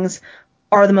 childish things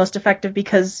are the most effective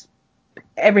because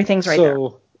everything's right there.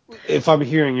 If I'm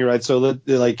hearing you right, so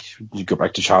like you go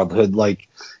back to childhood, like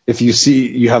if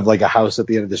you have like a house at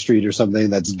the end of the street or something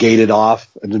that's gated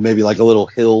off, and then maybe like a little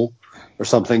hill or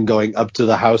something going up to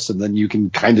the house, and then you can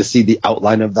kind of see the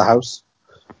outline of the house.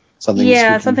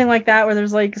 Something like that, where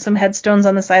there's like some headstones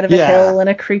on the side of a hill and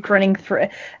a creek running through.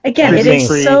 Again,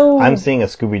 I'm seeing a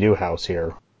Scooby-Doo house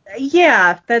here.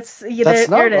 Yeah, there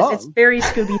it is. It's very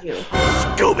Scooby-Doo.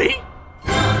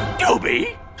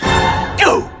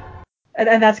 Scooby-Doo.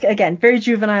 And that's, again, very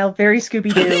juvenile, very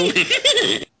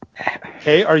Scooby-Doo.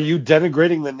 Hey, are you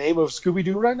denigrating the name of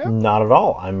Scooby-Doo right now? Not at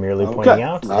all. I'm merely pointing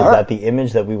out that the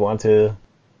image that we want to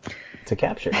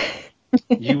capture.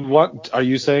 Are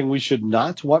you saying we should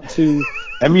not want to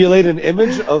emulate an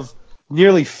image of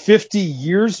nearly 50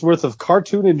 years worth of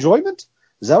cartoon enjoyment?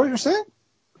 Is that what you're saying?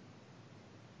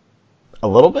 A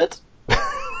little bit?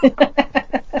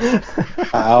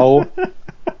 How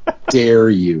Dare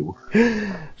you?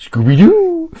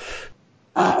 Scooby-Doo!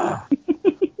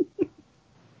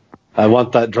 I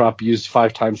want that drop used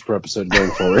 5 times per episode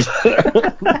going forward.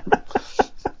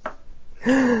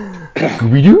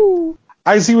 Scooby-Doo!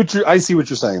 I see what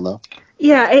you're saying though.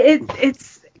 Yeah,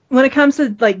 it's when it comes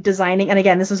to like designing, and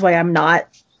again, this is why I'm not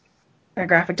a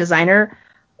graphic designer.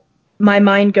 My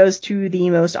mind goes to the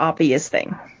most obvious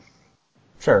thing.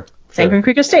 Sure. Sanguine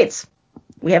Creek Estates.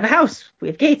 We have a house. We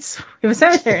have gates. We have a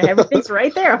cemetery. And everything's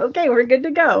right there. Okay, we're good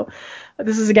to go.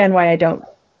 This is again why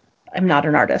I'm not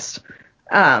an artist.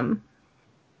 I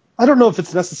don't know if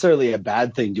it's necessarily a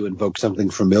bad thing to invoke something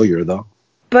familiar though.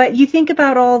 But you think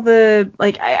about all the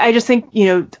I just think,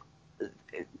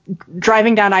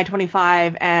 driving down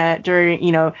I-25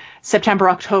 during, September,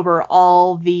 October,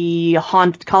 all the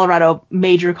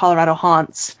major Colorado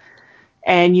haunts,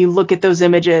 and you look at those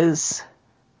images,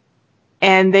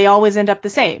 and they always end up the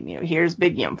same. Here's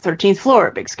big, 13th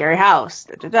floor, big scary house,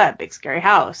 big scary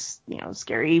house,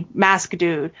 scary mask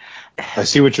dude. I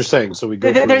see what you're saying. So we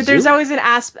go. There's always an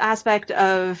aspect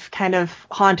of kind of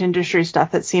haunt industry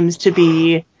stuff that seems to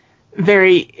be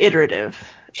very iterative.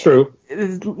 True.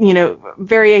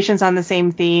 Variations on the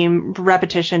same theme,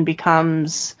 repetition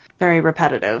becomes very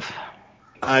repetitive.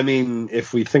 I mean,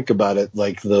 if we think about it,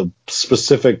 like the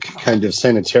specific kind of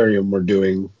sanitarium we're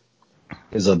doing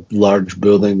is a large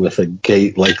building with a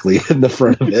gate likely in the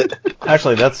front of it.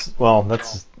 Actually, that's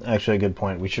actually a good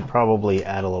point. We should probably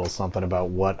add a little something about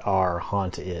what our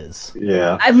haunt is.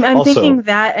 Yeah. I'm Also, thinking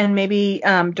that, and maybe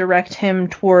direct him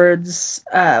towards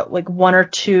like 1 or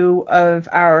 2 of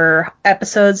our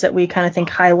episodes that we kind of think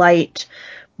highlight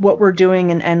what we're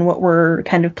doing and what we're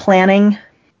kind of planning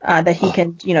that he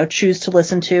can choose to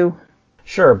listen to.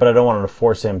 Sure, but I don't want to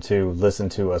force him to listen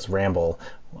to us ramble.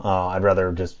 I'd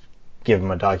rather just give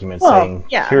him a document saying,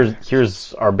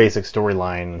 here's our basic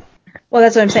storyline. Well,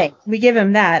 that's what I'm saying. We give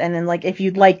him that, and then like if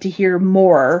you'd like to hear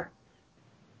more,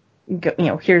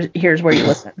 here's where you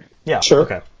listen. Yeah, sure.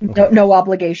 Okay. No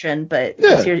obligation, but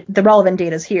the relevant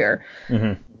data's here.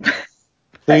 Mm-hmm.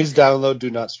 Please download, do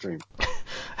not stream.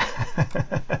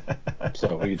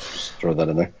 So we just throw that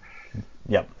in there.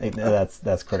 Yep,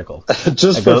 that's critical.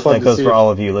 Just for fun. That goes for all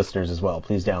of you listeners as well.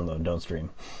 Please download, don't stream.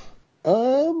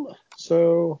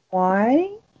 So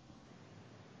why?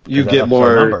 You get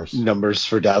more numbers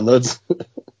for downloads.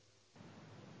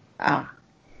 I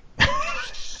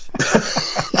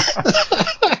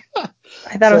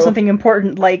thought it was something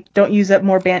important, like don't use up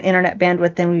more internet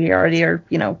bandwidth than we already are,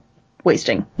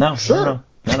 wasting. No, sure.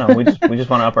 No. We just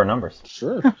want to up our numbers.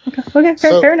 Sure. Okay.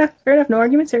 Fair enough. No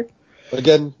arguments here.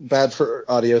 Again, bad for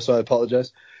audio, so I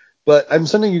apologize. But I'm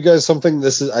sending you guys something.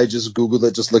 I just Googled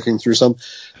it, just looking through some.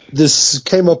 This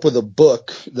came up with a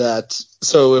book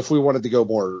so if we wanted to go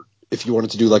more, if you wanted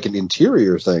to do like an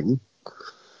interior thing,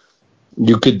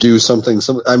 you could do something.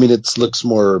 I mean, it looks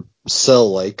more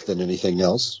cell-like than anything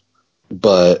else.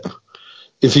 But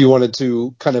if you wanted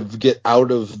to kind of get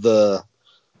out of the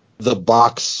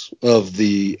box of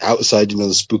the outside,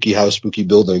 the spooky house, spooky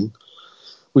building,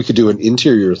 we could do an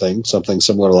interior thing, something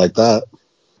similar like that.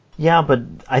 Yeah, but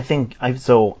I think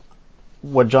so.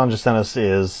 What John just sent us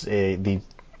is the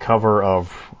cover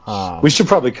of. We should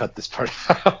probably cut this part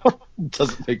out. It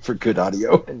doesn't make for good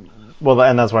audio. Well,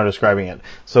 and that's why I'm describing it.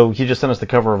 So he just sent us the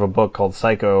cover of a book called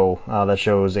Psycho that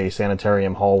shows a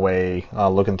sanitarium hallway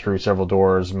looking through several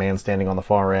doors. Man standing on the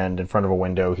far end in front of a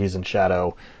window. He's in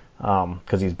shadow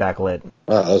because he's backlit.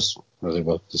 That's really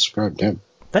well described. Damn.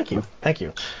 Thank you.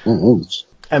 Mm-hmm.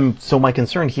 And so my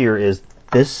concern here is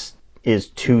this is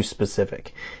too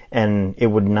specific, and it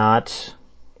would not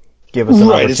give us an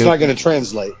opportunity. It's not going to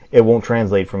translate. It won't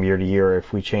translate from year to year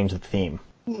if we change the theme.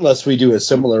 Unless we do a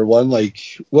similar one, like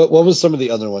what was some of the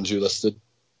other ones you listed?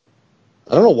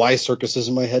 I don't know why circus is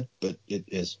in my head, but it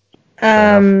is.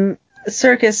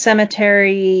 Circus,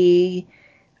 cemetery,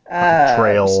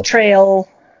 trail.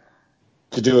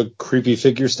 To do a creepy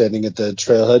figure standing at the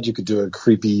trailhead, you could do a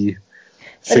creepy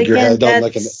figurehead on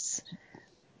like an.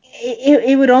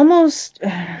 It would almost.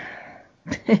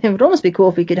 It would almost be cool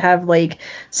if we could have like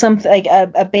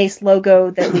a base logo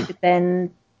that we could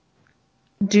then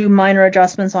do minor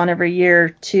adjustments on every year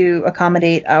to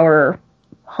accommodate our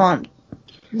haunt.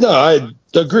 No, I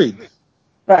agreed.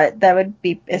 But that would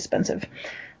be expensive.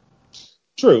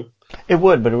 True. It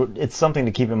would, but it's something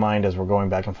to keep in mind as we're going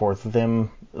back and forth with him.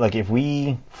 Like, if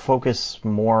we focus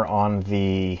more on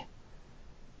the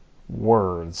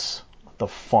words, the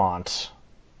font,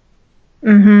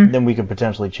 then we could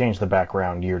potentially change the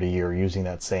background year to year using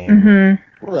that same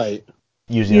right.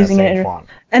 Using that same font.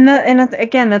 And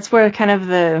again, that's where kind of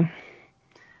the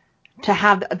to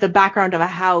have the background of a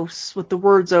house with the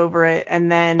words over it,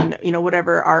 and then,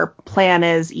 whatever our plan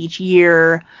is each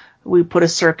year, we put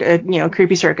a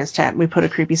creepy circus tent, we put a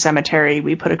creepy cemetery,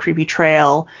 we put a creepy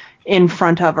trail in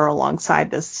front of or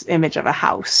alongside this image of a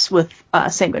house with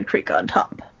Sanguine Creek on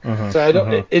top. So I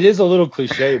don't. It is a little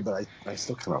cliche, but I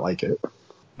still kind of like it.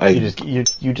 You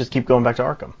just keep going back to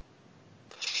Arkham.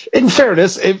 In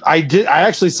fairness, I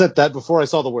actually said that before I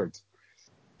saw the words.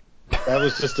 That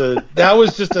was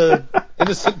just a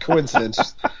innocent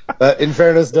coincidence. That, in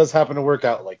fairness, does happen to work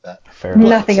out like that. Fair enough.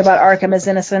 Nothing about Arkham is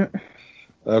innocent.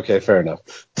 Okay, fair enough.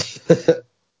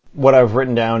 What I've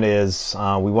written down is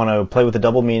we want to play with the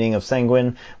double meaning of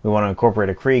sanguine. We want to incorporate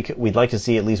a creek. We'd like to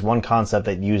see at least one concept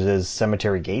that uses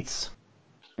cemetery gates.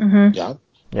 Mm-hmm. Yeah.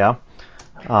 Yeah.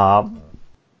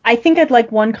 I think I'd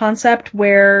like one concept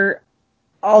where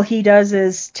all he does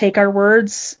is take our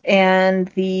words and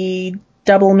the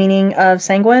double meaning of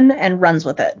sanguine and runs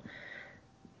with it.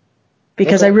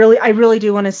 Because Okay. I really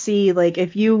do want to see, like,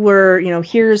 if you were,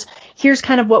 here's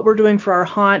kind of what we're doing for our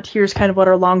haunt, here's kind of what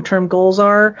our long-term goals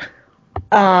are.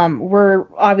 We're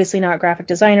obviously not graphic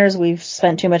designers. We've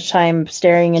spent too much time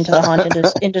staring into the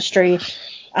haunt industry.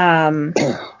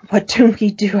 What do we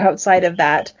do outside of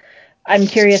that? I'm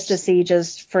curious to see,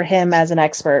 just for him as an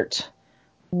expert,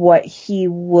 what he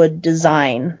would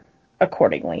design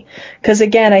accordingly. Because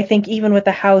again, I think even with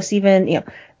the house,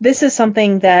 this is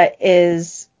something that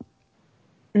is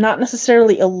not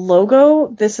necessarily a logo.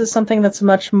 This is something that's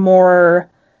much more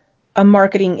a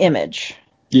marketing image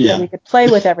that we could play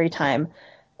with every time.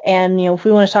 And, if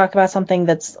we want to talk about something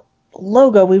that's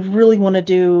logo, we really want to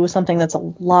do something that's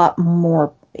a lot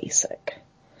more basic.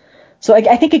 So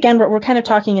I think, again, we're kind of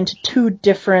talking into two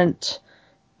different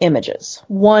images.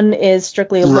 One is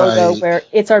strictly a logo where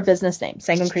it's our business name,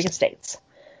 Sanguine Creek Estates.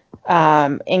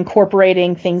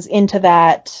 Incorporating things into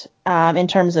that in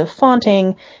terms of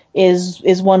fonting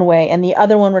is one way, and the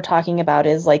other one we're talking about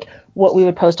is like what we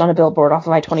would post on a billboard off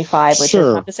of I-25, which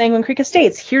is up to Sanguine Creek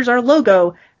Estates. Here's our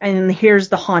logo, and here's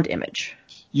the haunt image.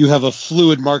 You have a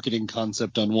fluid marketing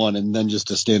concept on one, and then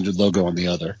just a standard logo on the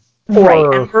other.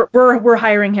 Right, and we're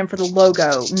hiring him for the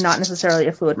logo, not necessarily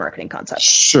a fluid marketing concept.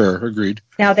 Sure, agreed.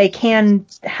 Now, they can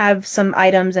have some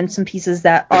items and some pieces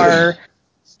that are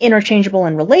interchangeable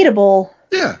and relatable,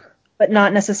 but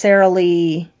not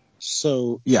necessarily.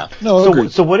 So yeah, no.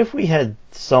 Agreed. So what if we had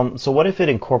some? So what if it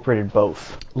incorporated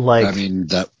both? Like, I mean,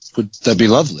 that'd be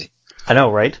lovely. I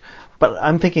know, right? But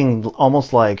I'm thinking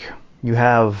almost like you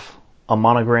have a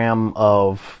monogram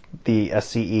of the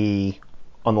SCE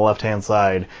on the left-hand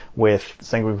side with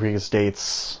Sanguine Creek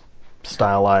Estates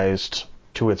stylized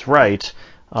to its right,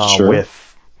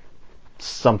 with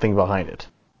something behind it.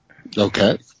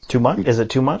 Okay. Too much? Is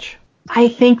it too much? I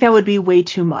think that would be way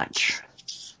too much.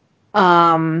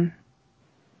 I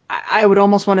would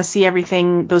almost want to see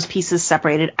everything, those pieces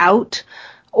separated out,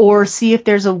 or see if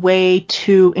there's a way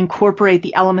to incorporate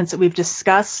the elements that we've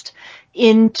discussed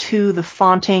into the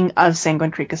fonting of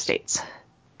Sanguine Creek Estates.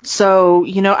 So,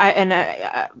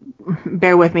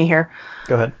 bear with me here.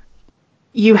 Go ahead.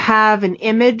 You have an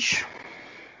image.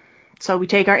 So we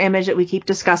take our image that we keep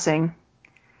discussing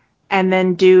and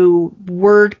then do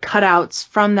word cutouts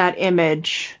from that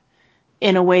image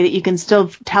in a way that you can still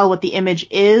tell what the image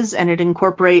is, and it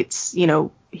incorporates,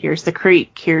 here's the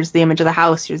creek, here's the image of the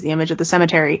house, here's the image of the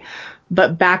cemetery,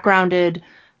 but backgrounded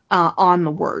on the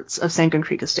words of Sanguine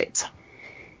Creek Estates.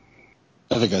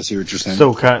 I think I see what you're saying.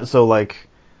 So like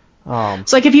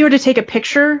if you were to take a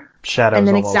picture shadows and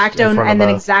then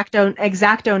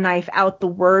X-Acto knife out the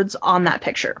words on that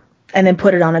picture And then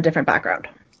put it on a different background.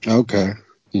 Okay.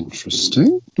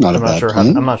 Interesting.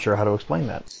 I'm not sure how to explain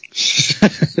that.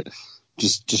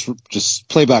 just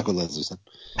play back what Leslie said.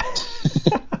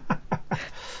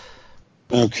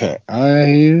 Okay.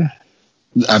 I'm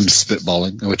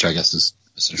spitballing, which I guess is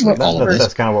essentially all of this.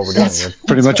 That's kind of what we're doing here.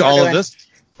 Pretty much all of this.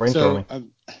 Brainstorming.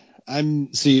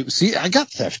 So see, I got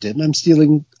thefted and I'm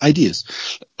stealing ideas.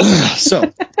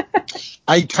 So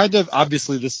I kind of,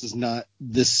 obviously this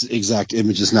exact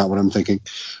image is not what I'm thinking.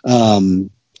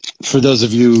 For those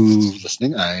of you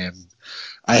listening, I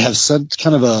have sent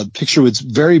kind of a picture. It's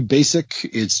very basic.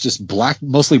 It's just black,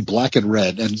 mostly black and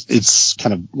red. And it's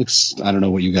kind of looks, I don't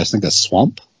know what you guys think, a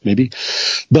swamp maybe.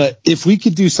 But if we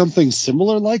could do something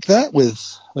similar like that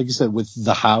with, like you said, with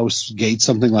the house, gate,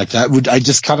 something like that, I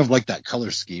just kind of like that color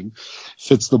scheme.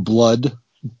 Fits the blood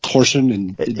portion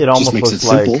and it almost just makes looks it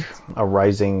simple. like a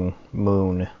rising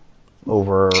moon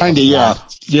over. Kind of,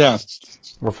 yeah.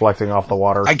 Reflecting off the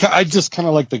water. I just kind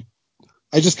of like the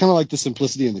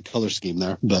simplicity and the color scheme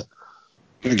there. But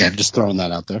again, just throwing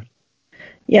that out there.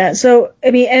 Yeah, so,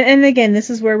 I mean, and again, this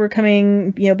is where we're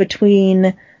coming,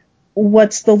 between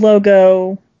what's the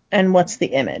logo and what's the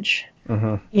image.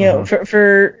 We're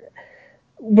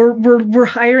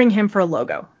hiring him for a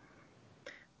logo.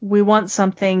 We want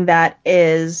something that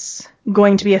is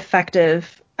going to be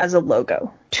effective as a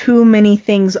logo. Too many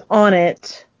things on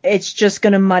it, it's just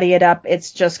going to muddy it up.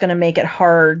 It's just going to make it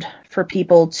hard for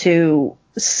people to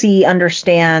see,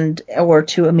 understand, or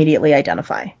to immediately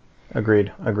identify.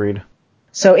 Agreed.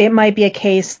 So it might be a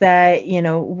case that,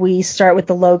 we start with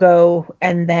the logo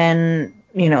and then,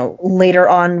 later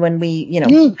on when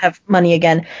we, have money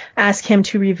again, ask him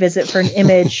to revisit for an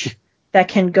image that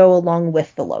can go along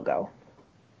with the logo.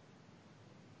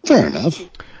 Fair enough.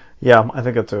 Yeah, I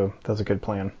think that's a good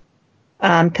plan.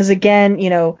 Because again,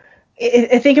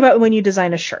 think about when you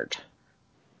design a shirt.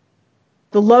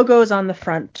 The logo is on the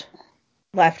front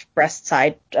left breast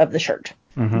side of the shirt.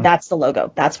 Mm-hmm. That's the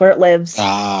logo. That's where it lives.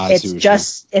 It's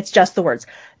just the words.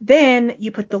 Then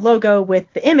you put the logo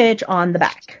with the image on the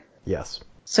back. Yes.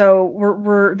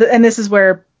 So and this is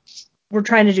where we're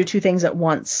trying to do two things at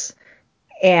once,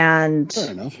 and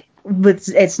fair enough.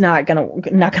 It's not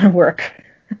gonna work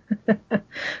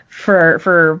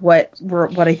for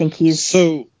what I think he's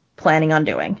planning on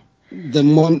doing.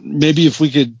 Then maybe if we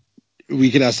could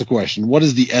ask the question: what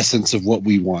is the essence of what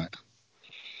we want?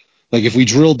 Like if we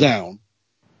drill down,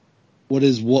 what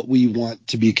is what we want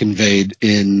to be conveyed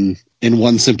in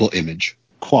one simple image?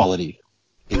 Quality,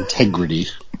 integrity,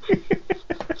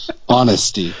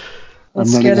 honesty.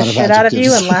 Let's scare the shit out of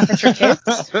you and laugh at your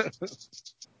kids.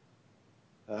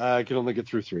 I can only get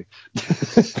through 3.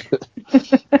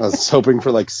 I was hoping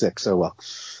for like 6. Oh well.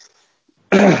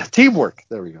 Teamwork.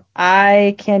 There we go.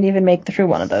 I can't even make through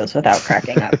one of those without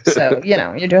cracking up. So,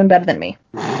 you're doing better than me.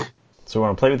 So we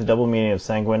want to play with the double meaning of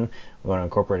sanguine. We want to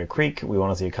incorporate a creek. We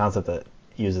want to see a concept that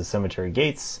uses cemetery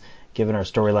gates. Given our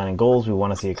storyline and goals, we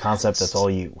want to see a concept that's all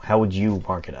you. How would you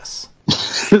market us?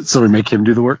 So we make him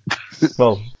do the work?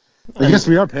 Well, I guess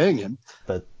we are paying him.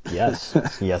 But yes.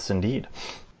 Yes, indeed.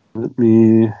 Let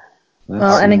me...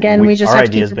 Well, and again, we just have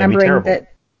to keep remembering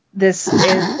that this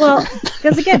is... Well,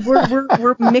 because again,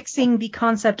 we're mixing the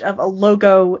concept of a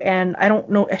logo and I don't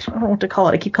know what to call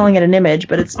it. I keep calling it an image,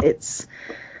 but it's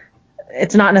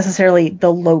not necessarily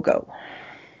the logo.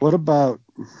 What about...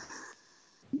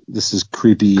 This is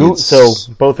creepy. So,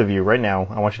 both of you, right now,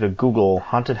 I want you to Google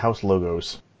haunted house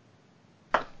logos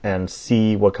and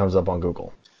see what comes up on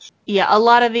Google. Yeah, a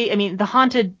lot of the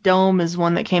haunted dome is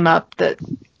one that came up that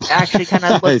actually kind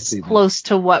of looks close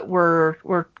to what we're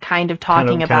kind of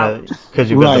talking about.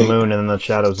 Because you've got the moon and then the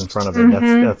shadows in front of it.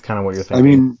 Mm-hmm. That's kind of what you're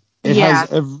thinking. It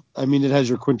has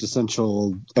your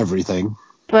quintessential everything.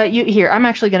 But I'm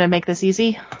actually going to make this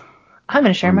easy. I'm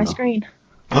going to share my screen.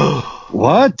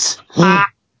 What?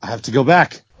 I have to go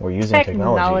back. We're using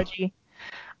technology.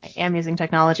 I am using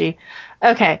technology.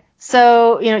 Okay,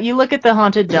 so you look at the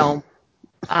haunted dome,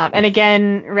 and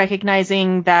again,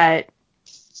 recognizing that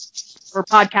we're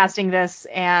podcasting this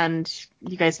and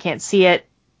you guys can't see it.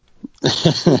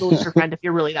 Google your friend if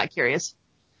you're really that curious.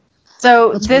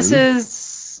 So this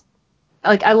is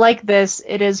I like this.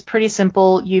 It is pretty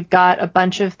simple. You've got a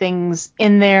bunch of things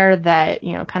in there that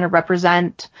kind of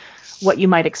represent what you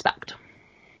might expect.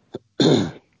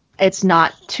 It's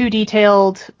not too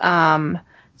detailed.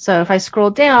 So if I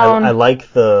scroll down, I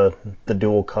like the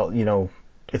dual color.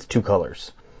 It's 2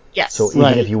 colors. Yes. So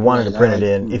even if you wanted to print it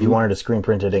in, if you wanted to screen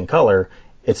print it in color,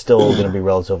 it's still going to be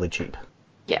relatively cheap.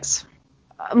 Yes.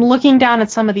 I'm looking down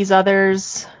at some of these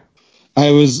others.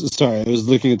 I was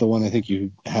looking at the one I think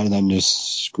you had on your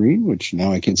screen, which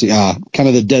now I can see. Kind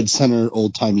of the dead center,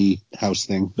 old-timey house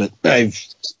thing. But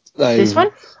this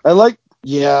one? I liked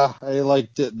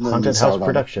it. Haunted House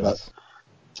Productions.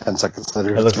 10 seconds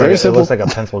later. It looks like a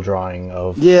pencil drawing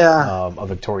of a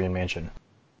Victorian mansion.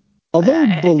 Although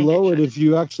below it, if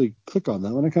you actually click on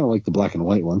that one, I kind of like the black and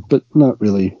white one, but not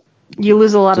really. You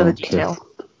lose a lot of the detail.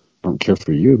 I don't care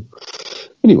for you.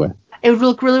 Anyway. It would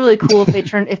look really, really cool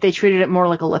if they treated it more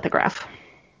like a lithograph.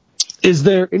 Is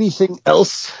there anything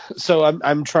else? So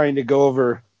I'm trying to go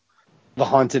over the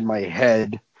haunt in my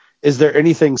head. Is there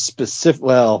anything specific?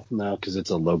 Well, no, because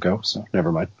it's a logo, so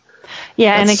never mind.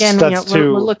 Yeah, and again,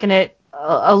 we're looking at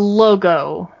a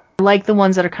logo, like the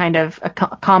ones that are kind of a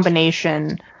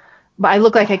combination. But I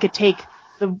look like I could take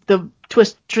the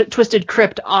twisted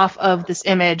crypt off of this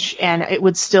image, and it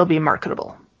would still be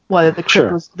marketable, whether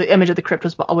the image of the crypt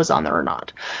was on there or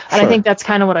not. And I think that's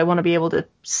kind of what I want to be able to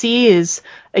see is,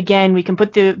 again, we can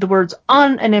put the words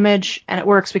on an image, and it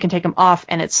works. We can take them off,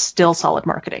 and it's still solid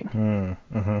marketing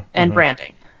and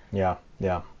branding. Yeah,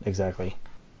 exactly.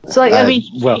 So, like, I mean,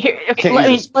 well,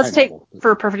 can't use let's take, pineapple.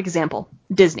 for a perfect example,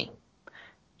 Disney.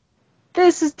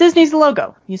 This is Disney's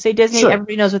logo. You say Disney, Sure.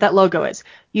 everybody knows what that logo is.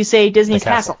 You say Disney's The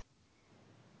castle.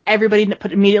 Everybody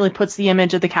immediately puts the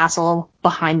image of the castle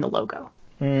behind the logo.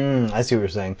 I see what you're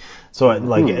saying. So,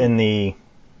 like in the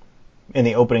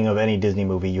opening of any Disney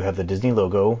movie, you have the Disney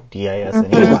logo,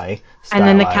 DISNEY, And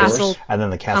then the stylized, castle and then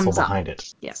the castle comes up. behind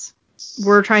it. Yes.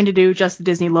 We're trying to do just the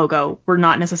Disney logo. We're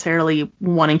not necessarily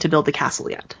wanting to build the castle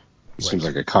yet. Seems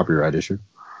like a copyright issue.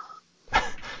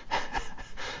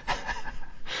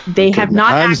 They have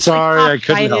not I'm actually sorry, I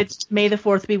couldn't help. copyrighted May the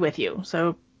 4th be with you,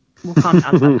 so we'll calm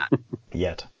down about that.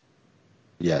 Yet.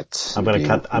 Yet. I'm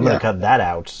gonna cut that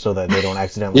out so that they don't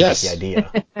accidentally Yes. get the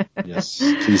idea. Yes,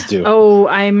 please do. Oh,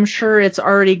 I'm sure it's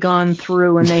already gone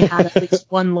through and they had at least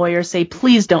one lawyer say,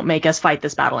 please don't make us fight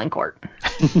this battle in court.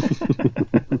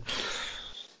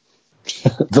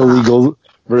 The legal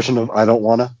version of I don't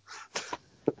wanna.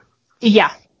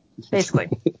 Yeah, basically.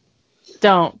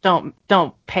 Don't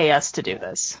pay us to do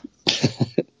this.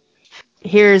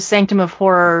 Here's Sanctum of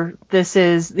Horror.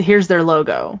 Here's their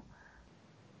logo.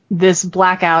 This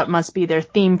blackout must be their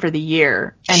theme for the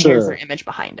year, and Sure. here's their image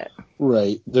behind it.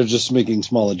 Right. They're just making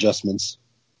small adjustments.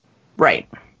 Right.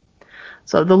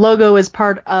 So the logo is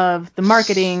part of the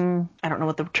marketing. I don't know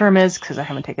what the term is because I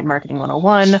haven't taken Marketing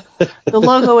 101. The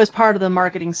logo is part of the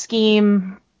marketing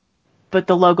scheme, but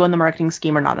the logo and the marketing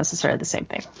scheme are not necessarily the same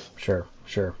thing. Sure.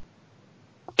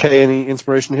 Okay, any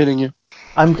inspiration hitting you?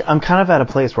 I'm kind of at a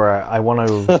place where I want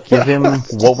to give him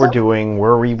what we're doing,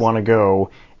 where we want to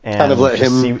go, and Kind of let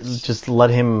him- just let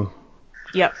him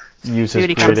Yep. use See his what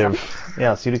he comes creative.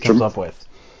 Yeah, see what he comes up with.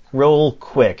 Real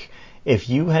quick, if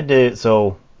you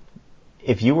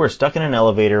were stuck in an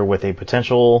elevator with a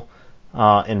potential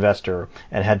investor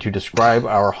and had to describe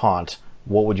our haunt,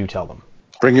 what would you tell them?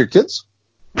 Bring your kids?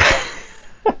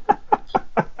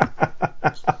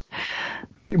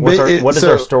 What is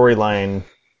our storyline?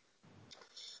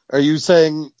 Are you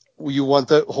saying you want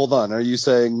the? Hold on. Are you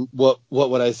saying what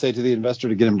would I say to the investor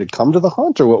to get him to come to the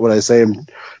haunt, or what would I say him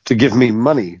to give me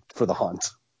money for the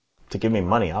haunt? To give me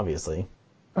money, obviously.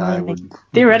 I would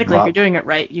Theoretically, if rob- you're doing it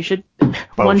right, you should.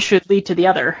 One should lead to the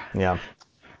other. Yeah.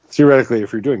 Theoretically,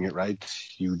 if you're doing it right,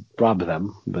 you rob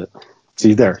them. But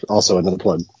see, there also another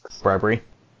plug. Bribery.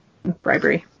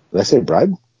 Bribery. Did I say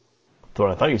bribe? That's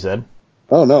what I thought you said.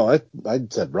 Oh no, I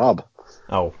said rob.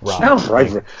 Oh, Rob. Oh.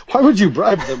 Bribe. Why would you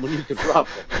bribe them when you could rob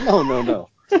them? No.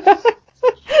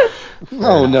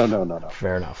 No.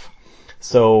 Fair enough.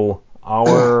 So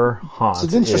our haunt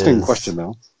It's an interesting is question,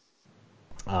 though.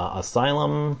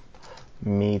 Asylum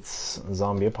meets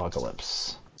zombie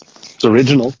apocalypse. It's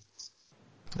original.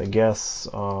 The guests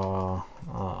are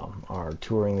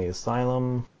touring the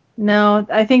asylum. No,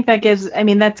 I think that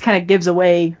that kind of gives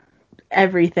away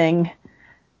everything.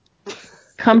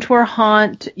 Come to our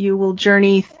haunt, you will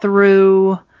journey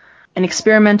through an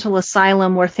experimental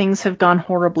asylum where things have gone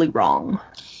horribly wrong.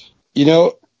 You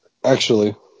know,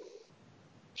 actually.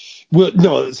 Well,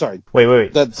 no, sorry.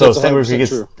 Wait. That's So 100% Sangre is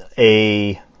true.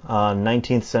 a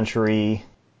 19th century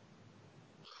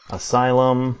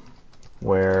asylum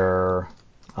where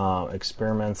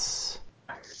experimental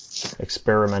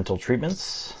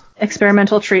treatments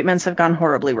Experimental treatments have gone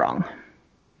horribly wrong.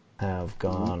 have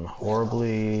gone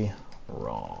horribly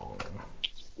wrong.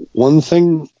 One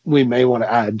thing we may want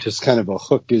to add, just kind of a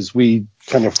hook, is we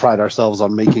kind of pride ourselves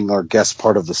on making our guests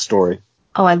part of the story.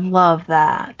 Oh, I love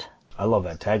that. I love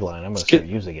that tagline. I'm going to start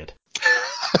using it.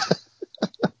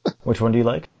 Which one do you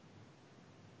like?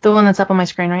 The one that's up on my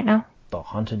screen right now? The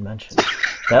Haunted Mansion.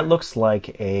 That looks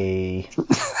like a...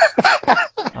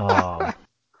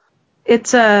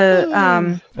 It's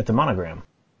a it's a monogram.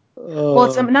 well,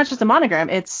 it's not just a monogram.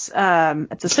 It's a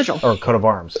sigil. Or a coat of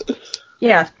arms.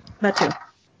 Yeah, that too.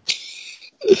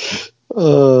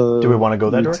 Do we want to go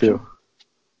that direction? too.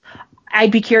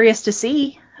 I'd be curious to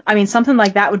see. I mean, something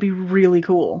like that would be really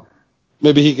cool.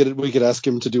 Maybe we could ask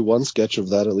him to do one sketch of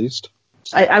that at least.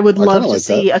 I would love to like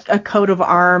see a coat of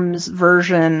arms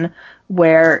version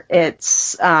where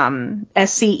it's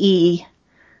SCE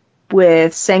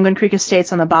with Sanguine Creek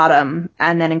Estates on the bottom,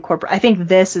 and then incorporate. I think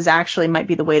this is actually might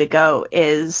be the way to go.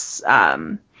 Is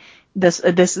this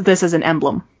is an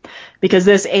emblem, because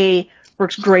this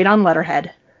works great on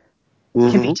letterhead,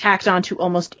 can be tacked onto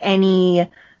almost any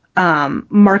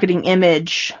marketing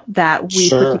image that we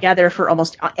put together for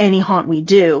almost any haunt we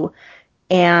do,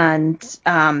 and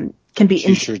can be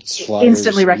T-shirts, flyers,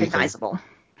 instantly anything. recognizable.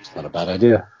 It's not a bad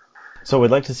idea. So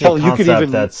we'd like to see Hell, a you could concept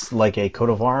even- that's like a coat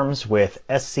of arms with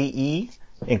SCE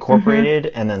incorporated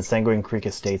and then Sanguine Creek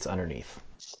Estates underneath.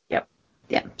 Yep.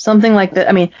 Yeah. Something like that.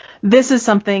 I mean, this is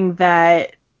something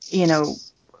that,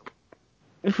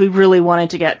 if we really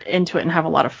wanted to get into it and have a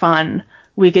lot of fun,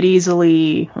 we could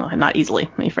easily, well, not easily,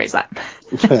 let me phrase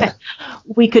that.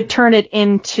 We could turn it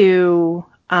into,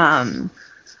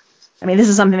 this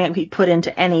is something that we put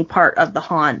into any part of the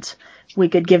haunt. We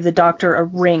could give the Doctor a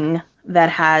ring that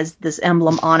has this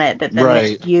emblem on it that then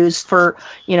they could use for,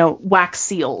 wax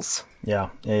seals. Yeah.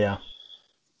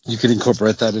 You could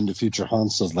incorporate that into future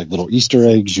haunts as like little Easter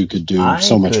eggs. You could do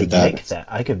so much with that.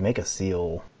 I could make a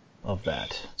seal of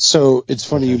that. So it's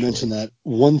funny you mentioned that.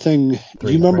 One thing,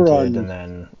 do you remember on... And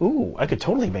then, I could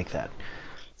totally make that.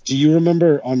 Do you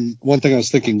remember on... One thing I was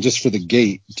thinking, just for the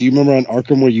gate, do you remember on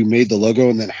Arkham where you made the logo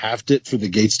and then halved it for the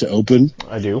gates to open?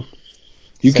 I do.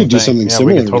 You could do something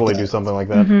similar. We could totally do something like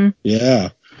that. Mm-hmm. Yeah.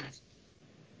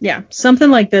 Yeah, something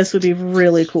like this would be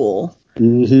really cool.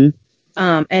 Mm-hmm.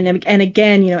 And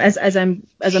again, as I'm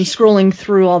scrolling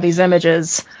through all these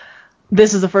images,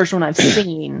 this is the first one I've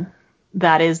seen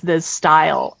that is this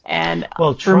style. And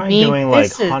try doing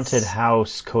like haunted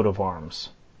house coat of arms.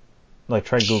 Like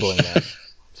try Googling that.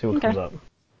 See what comes up.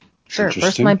 Sure,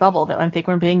 burst my bubble that I think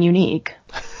we're being unique.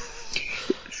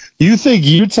 You think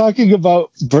you're talking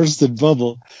about bursted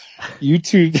bubble? You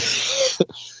two...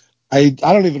 I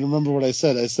don't even remember what I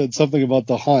said. I said something about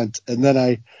the haunt, and then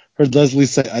I heard Leslie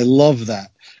say, I love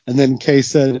that. And then Kay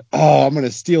said, oh, I'm going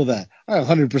to steal that. I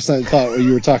 100% thought what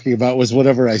you were talking about was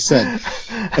whatever I said.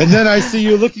 And then I see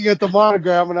you looking at the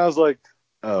monogram, and I was like,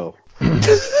 oh.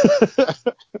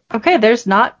 Okay, there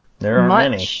aren't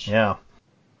many. Yeah.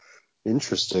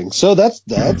 Interesting. So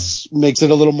that's makes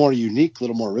it a little more unique, a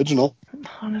little more original.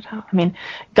 Haunted house.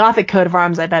 Gothic coat of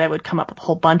arms, I bet it would come up with a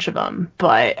whole bunch of them.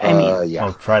 But, yeah.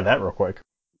 I'll try that real quick.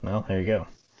 Well, there you go.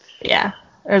 Yeah,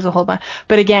 there's a whole bunch.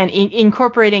 But again,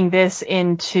 incorporating this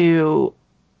into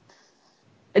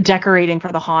decorating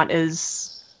for the haunt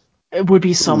it would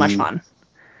be so much fun.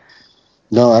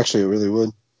 No, actually, it really would.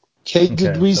 Kate,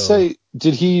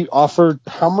 did he offer,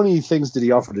 how many things did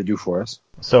he offer to do for us?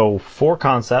 So 4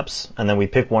 concepts, and then we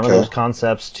pick one of those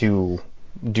concepts to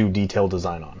do detailed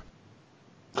design on.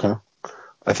 Okay.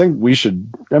 I think we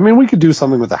should, we could do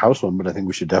something with the house one, but I think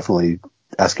we should definitely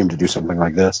ask him to do something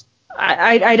like this.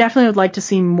 I definitely would like to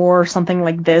see more something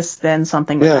like this than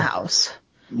something with the house.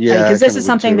 Yeah. Because this is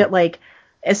something that, like,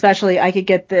 especially I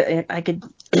could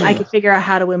figure out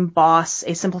how to emboss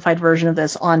a simplified version of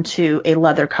this onto a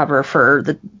leather cover for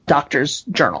the Doctor's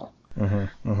journal.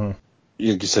 Mm-hmm. Mm-hmm.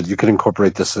 You said you could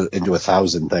incorporate this into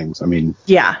 1,000 things.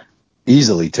 Yeah.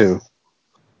 Easily, too.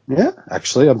 Yeah,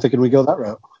 actually, I'm thinking we go that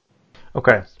route.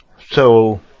 Okay.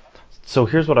 So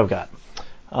here's what I've got.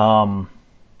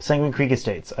 Sanguine Creek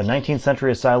Estates, a 19th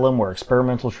century asylum where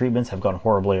experimental treatments have gone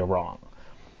horribly wrong.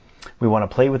 We want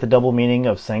to play with the double meaning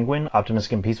of sanguine,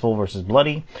 optimistic and peaceful versus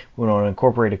bloody. We want to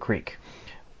incorporate a creek.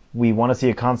 We want to see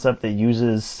a concept that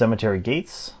uses cemetery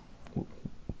gates.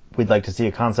 We'd like to see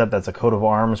a concept that's a coat of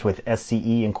arms with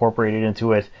SCE incorporated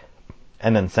into it,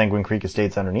 and then Sanguine Creek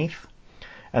Estates underneath.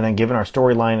 And then given our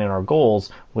storyline and our goals,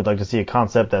 we'd like to see a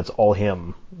concept that's all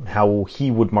him, how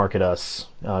he would market us,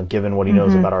 given what he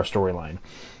knows about our storyline.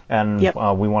 And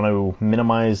we want to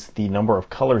minimize the number of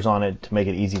colors on it to make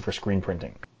it easy for screen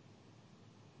printing.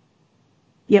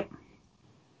 Yep.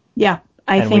 Yeah,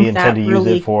 I think we intend to use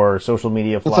it for social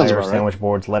media, flyers, sandwich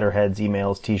boards, letterheads,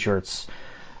 emails, T-shirts.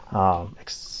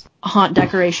 Haunt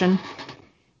decoration.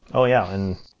 Oh yeah,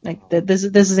 and like this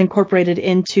is incorporated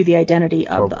into the identity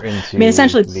of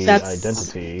essentially the that's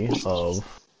identity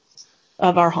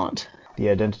of our haunt. The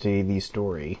identity, the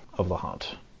story of the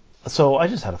haunt. So I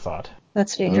just had a thought.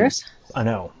 That's dangerous. I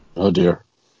know. Oh dear.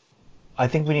 I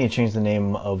think we need to change the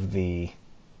name of the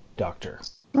Doctor.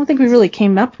 I don't think we really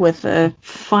came up with a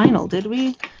final, did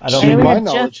we? I don't know. To my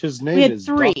knowledge, his name is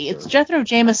We had 3. Doctor. It's Jethro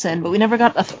Jameson, but we never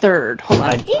got a third. Hold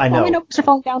on. I know. My notebooks are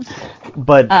falling down.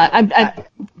 But I'm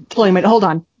pulling my. Hold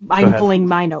on. I'm pulling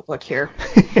my notebook here.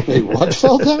 Wait, what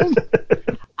fell down?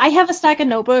 I have a stack of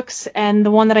notebooks, and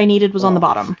the one that I needed was on the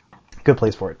bottom. Good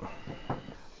place for it.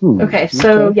 Okay,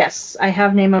 so yes, I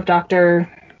have name of Doctor.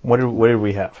 What did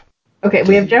we have? Okay,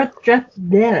 we have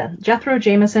Jethro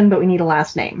Jameson, but we need a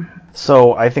last name.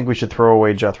 So I think we should throw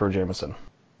away Jethro Jameson.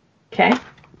 Okay.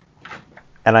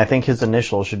 And I think his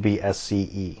initials should be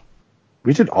SCE.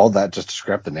 We did all that just to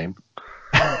scrap the name.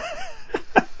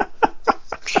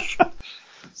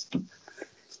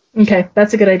 Okay,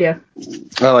 that's a good idea.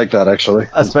 I like that, actually.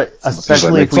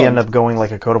 Especially if we end up going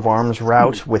like a coat of arms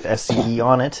route with SCE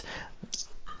on it.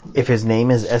 If his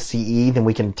name is SCE, then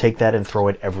we can take that and throw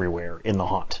it everywhere in the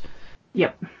haunt.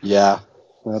 Yep. Yeah,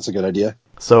 that's a good idea.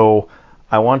 So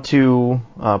I want to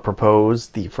propose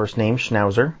the first name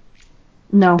Schnauzer.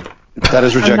 No. That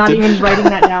is rejected. I'm not even writing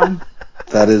that down.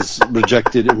 That is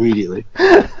rejected immediately.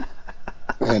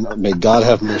 And may God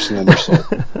have mercy on your soul.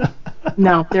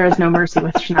 No, there is no mercy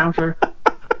with Schnauzer.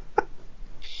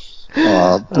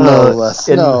 No, Les,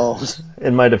 no.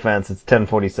 In my defense, it's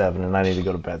 10:47, and I need to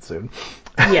go to bed soon.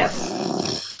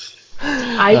 Yes.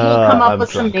 I will come up I'm with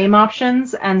some drunk. name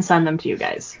options and send them to you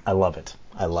guys. I love it.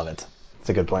 I love it. It's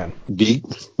a good plan. Beak?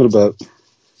 What about...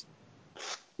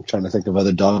 I'm trying to think of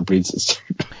other dog breeds.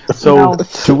 So, No.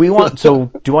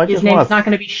 do I His just name's want to... not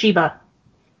going to be Sheba.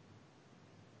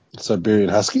 Siberian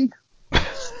Husky?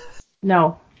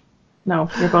 No,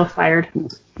 you're both fired.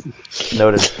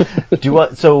 Noted.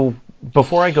 So,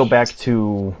 before I go back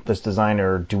to this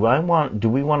designer, do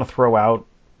we want to throw out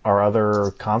our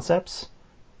other concepts?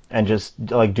 And just,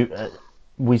 like, the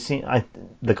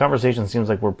conversation seems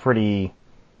like we're pretty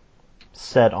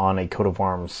set on a coat of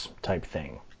arms type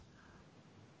thing.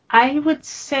 I would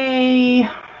say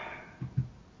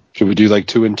Should we do like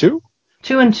 2 and 2?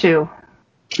 2 and 2.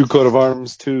 2 coat of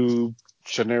arms, 2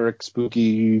 generic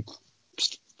spooky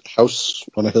house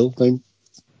on a hill thing?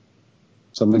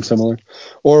 Something similar.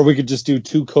 Or we could just do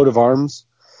 2 coat of arms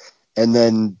and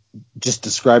then just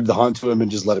describe the haunt to him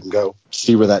and just let him go.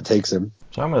 See where that takes him.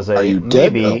 So I'm going to Are say you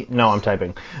dead? maybe... No, I'm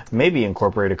typing. Maybe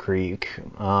incorporate a creek.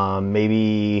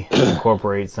 Maybe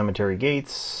incorporate cemetery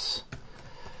gates.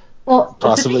 Well,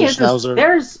 Possibly the a thing is schnauzer.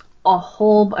 there's a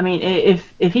whole. I mean,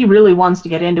 if he really wants to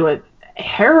get into it,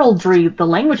 heraldry, the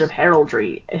language of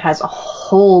heraldry, it has a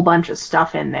whole bunch of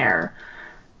stuff in there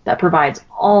that provides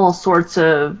all sorts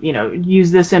of,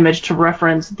 use this image to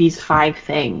reference these 5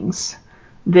 things.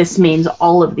 This means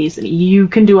all of these. You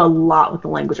can do a lot with the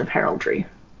language of heraldry.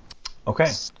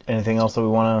 Okay. Anything else that we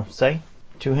want to say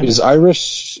to him? Is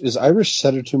Irish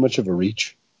setter too much of a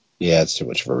reach? Yeah, it's too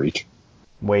much of a reach.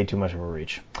 Way too much of a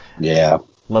reach. Yeah.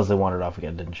 Leslie wandered off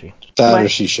again, didn't she? That or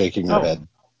What? she's shaking her head.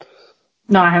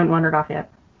 No, I haven't wandered off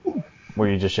yet. Were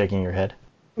you just shaking your head?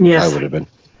 Yes. I would have been.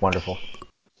 Wonderful.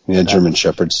 Yeah, German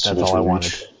Shepherd's too That's much all I of a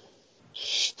wanted.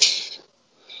 reach.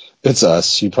 It's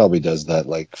us. She probably does that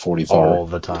like 45% All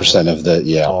the time. of the,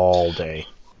 yeah. All day.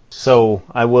 So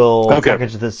I will Okay.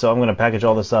 package this. So I'm going to package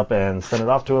all this up and send it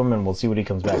off to him, and we'll see what he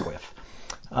comes back with.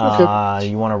 Okay.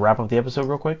 You want to wrap up the episode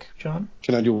real quick, John?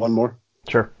 Can I do one more?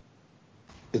 Sure.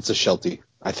 It's a Sheltie.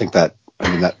 I think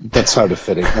that's how to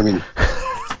fitting. I mean,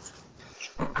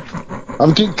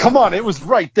 come on, it was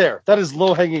right there. That is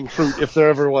low-hanging fruit if there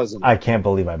ever wasn't. I can't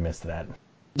believe I missed that.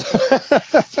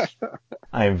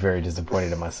 I am very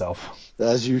disappointed in myself.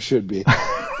 As you should be. All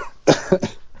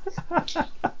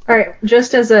right,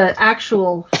 just as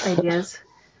actual ideas,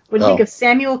 what do you think of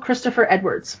Samuel Christopher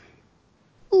Edwards?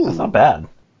 That's not bad.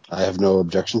 I have no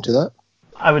objection to that.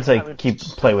 I would say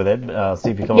play with it.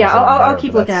 See if you come Yeah, up with something I'll better,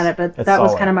 keep but looking at it, but it's that was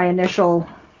solid. kind of my initial.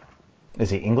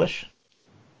 Is he English?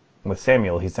 With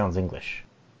Samuel, he sounds English.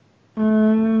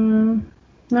 No,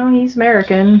 he's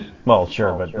American. Well,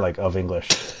 sure, but like of English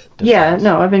descent. Yeah,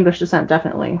 no, of English descent,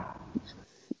 definitely.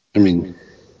 I mean,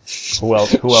 Who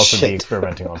else would be Shit.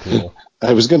 experimenting on people?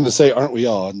 I was going to say, aren't we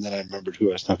all? And then I remembered who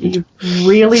I was talking to. You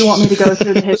really want me to go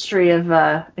through the history of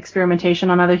experimentation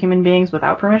on other human beings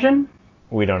without permission?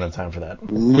 We don't have time for that.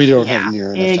 We don't have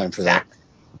near enough time for that.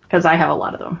 Because I have a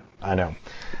lot of them. I know.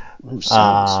 Ooh,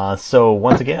 sounds- So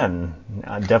once again,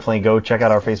 definitely go check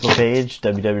out our Facebook page,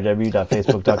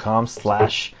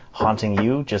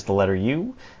 www.facebook.com/hauntingyou, just the letter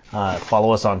U.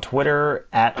 Follow us on Twitter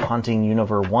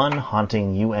 @HauntingUniver1,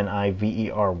 Haunting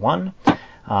UNIVER1.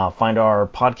 Find our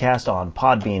podcast on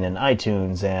Podbean and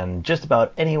iTunes and just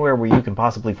about anywhere where you can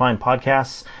possibly find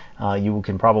podcasts. You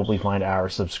can probably find our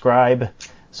subscribe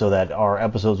so that our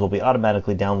episodes will be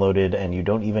automatically downloaded and you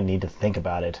don't even need to think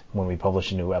about it when we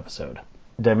publish a new episode.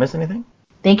 Did I miss anything?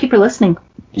 Thank you for listening.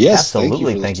 Yes,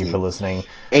 Absolutely. Thank you for listening.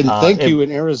 And thank you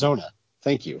in Arizona.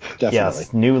 Thank you. Definitely.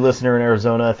 Yes, new listener in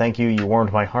Arizona. Thank you. You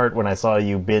warmed my heart when I saw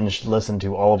you binge listen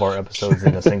to all of our episodes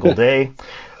in a single day.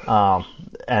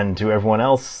 And to everyone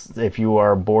else, if you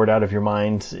are bored out of your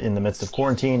mind in the midst of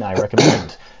quarantine, I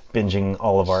recommend binging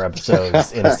all of our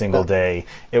episodes in a single day.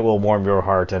 It will warm your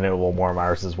heart and it will warm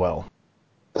ours as well.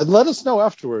 And let us know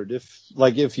afterward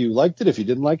if you liked it, if you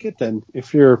didn't like it, and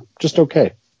if you're just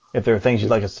okay. If there are things you'd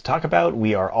like us to talk about,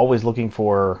 we are always looking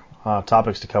for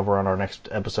topics to cover on our next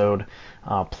episode.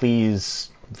 Please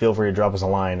feel free to drop us a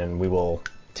line and we will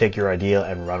take your idea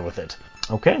and run with it.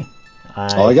 Okay.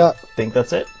 All I got. I think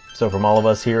that's it. So from all of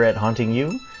us here at Haunting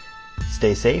You,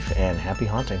 stay safe and happy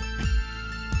haunting.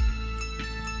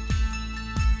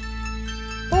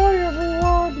 Bye,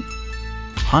 everyone.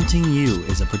 Haunting You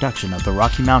is a production of the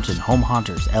Rocky Mountain Home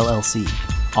Haunters, LLC.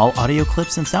 All audio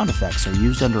clips and sound effects are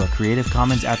used under a Creative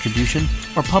Commons Attribution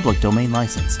or Public Domain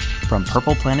license from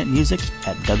Purple Planet Music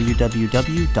at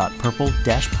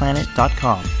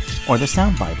www.purple-planet.com or the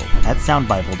Sound Bible at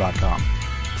soundbible.com.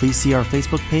 Please see our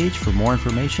Facebook page for more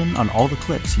information on all the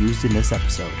clips used in this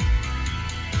episode.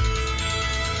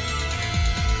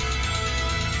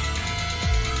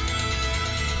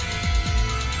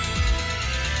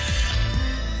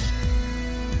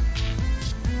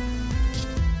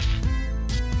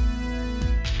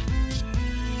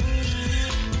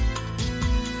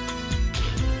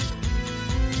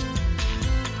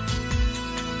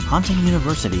 Haunting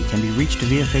University can be reached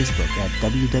via Facebook at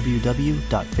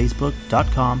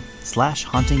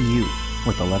www.facebook.com/hauntingu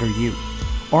with the letter U,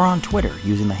 or on Twitter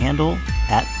using the handle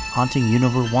at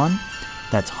HauntingUniver1.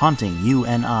 That's Haunting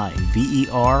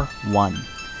UNIVER1.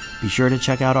 Be sure to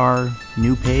check out our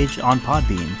new page on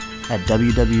Podbean at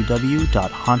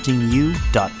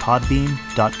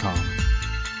www.hauntingu.podbean.com.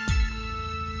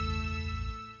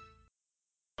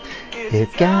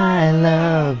 It's guy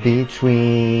love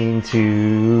between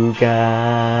two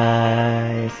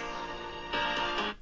guys.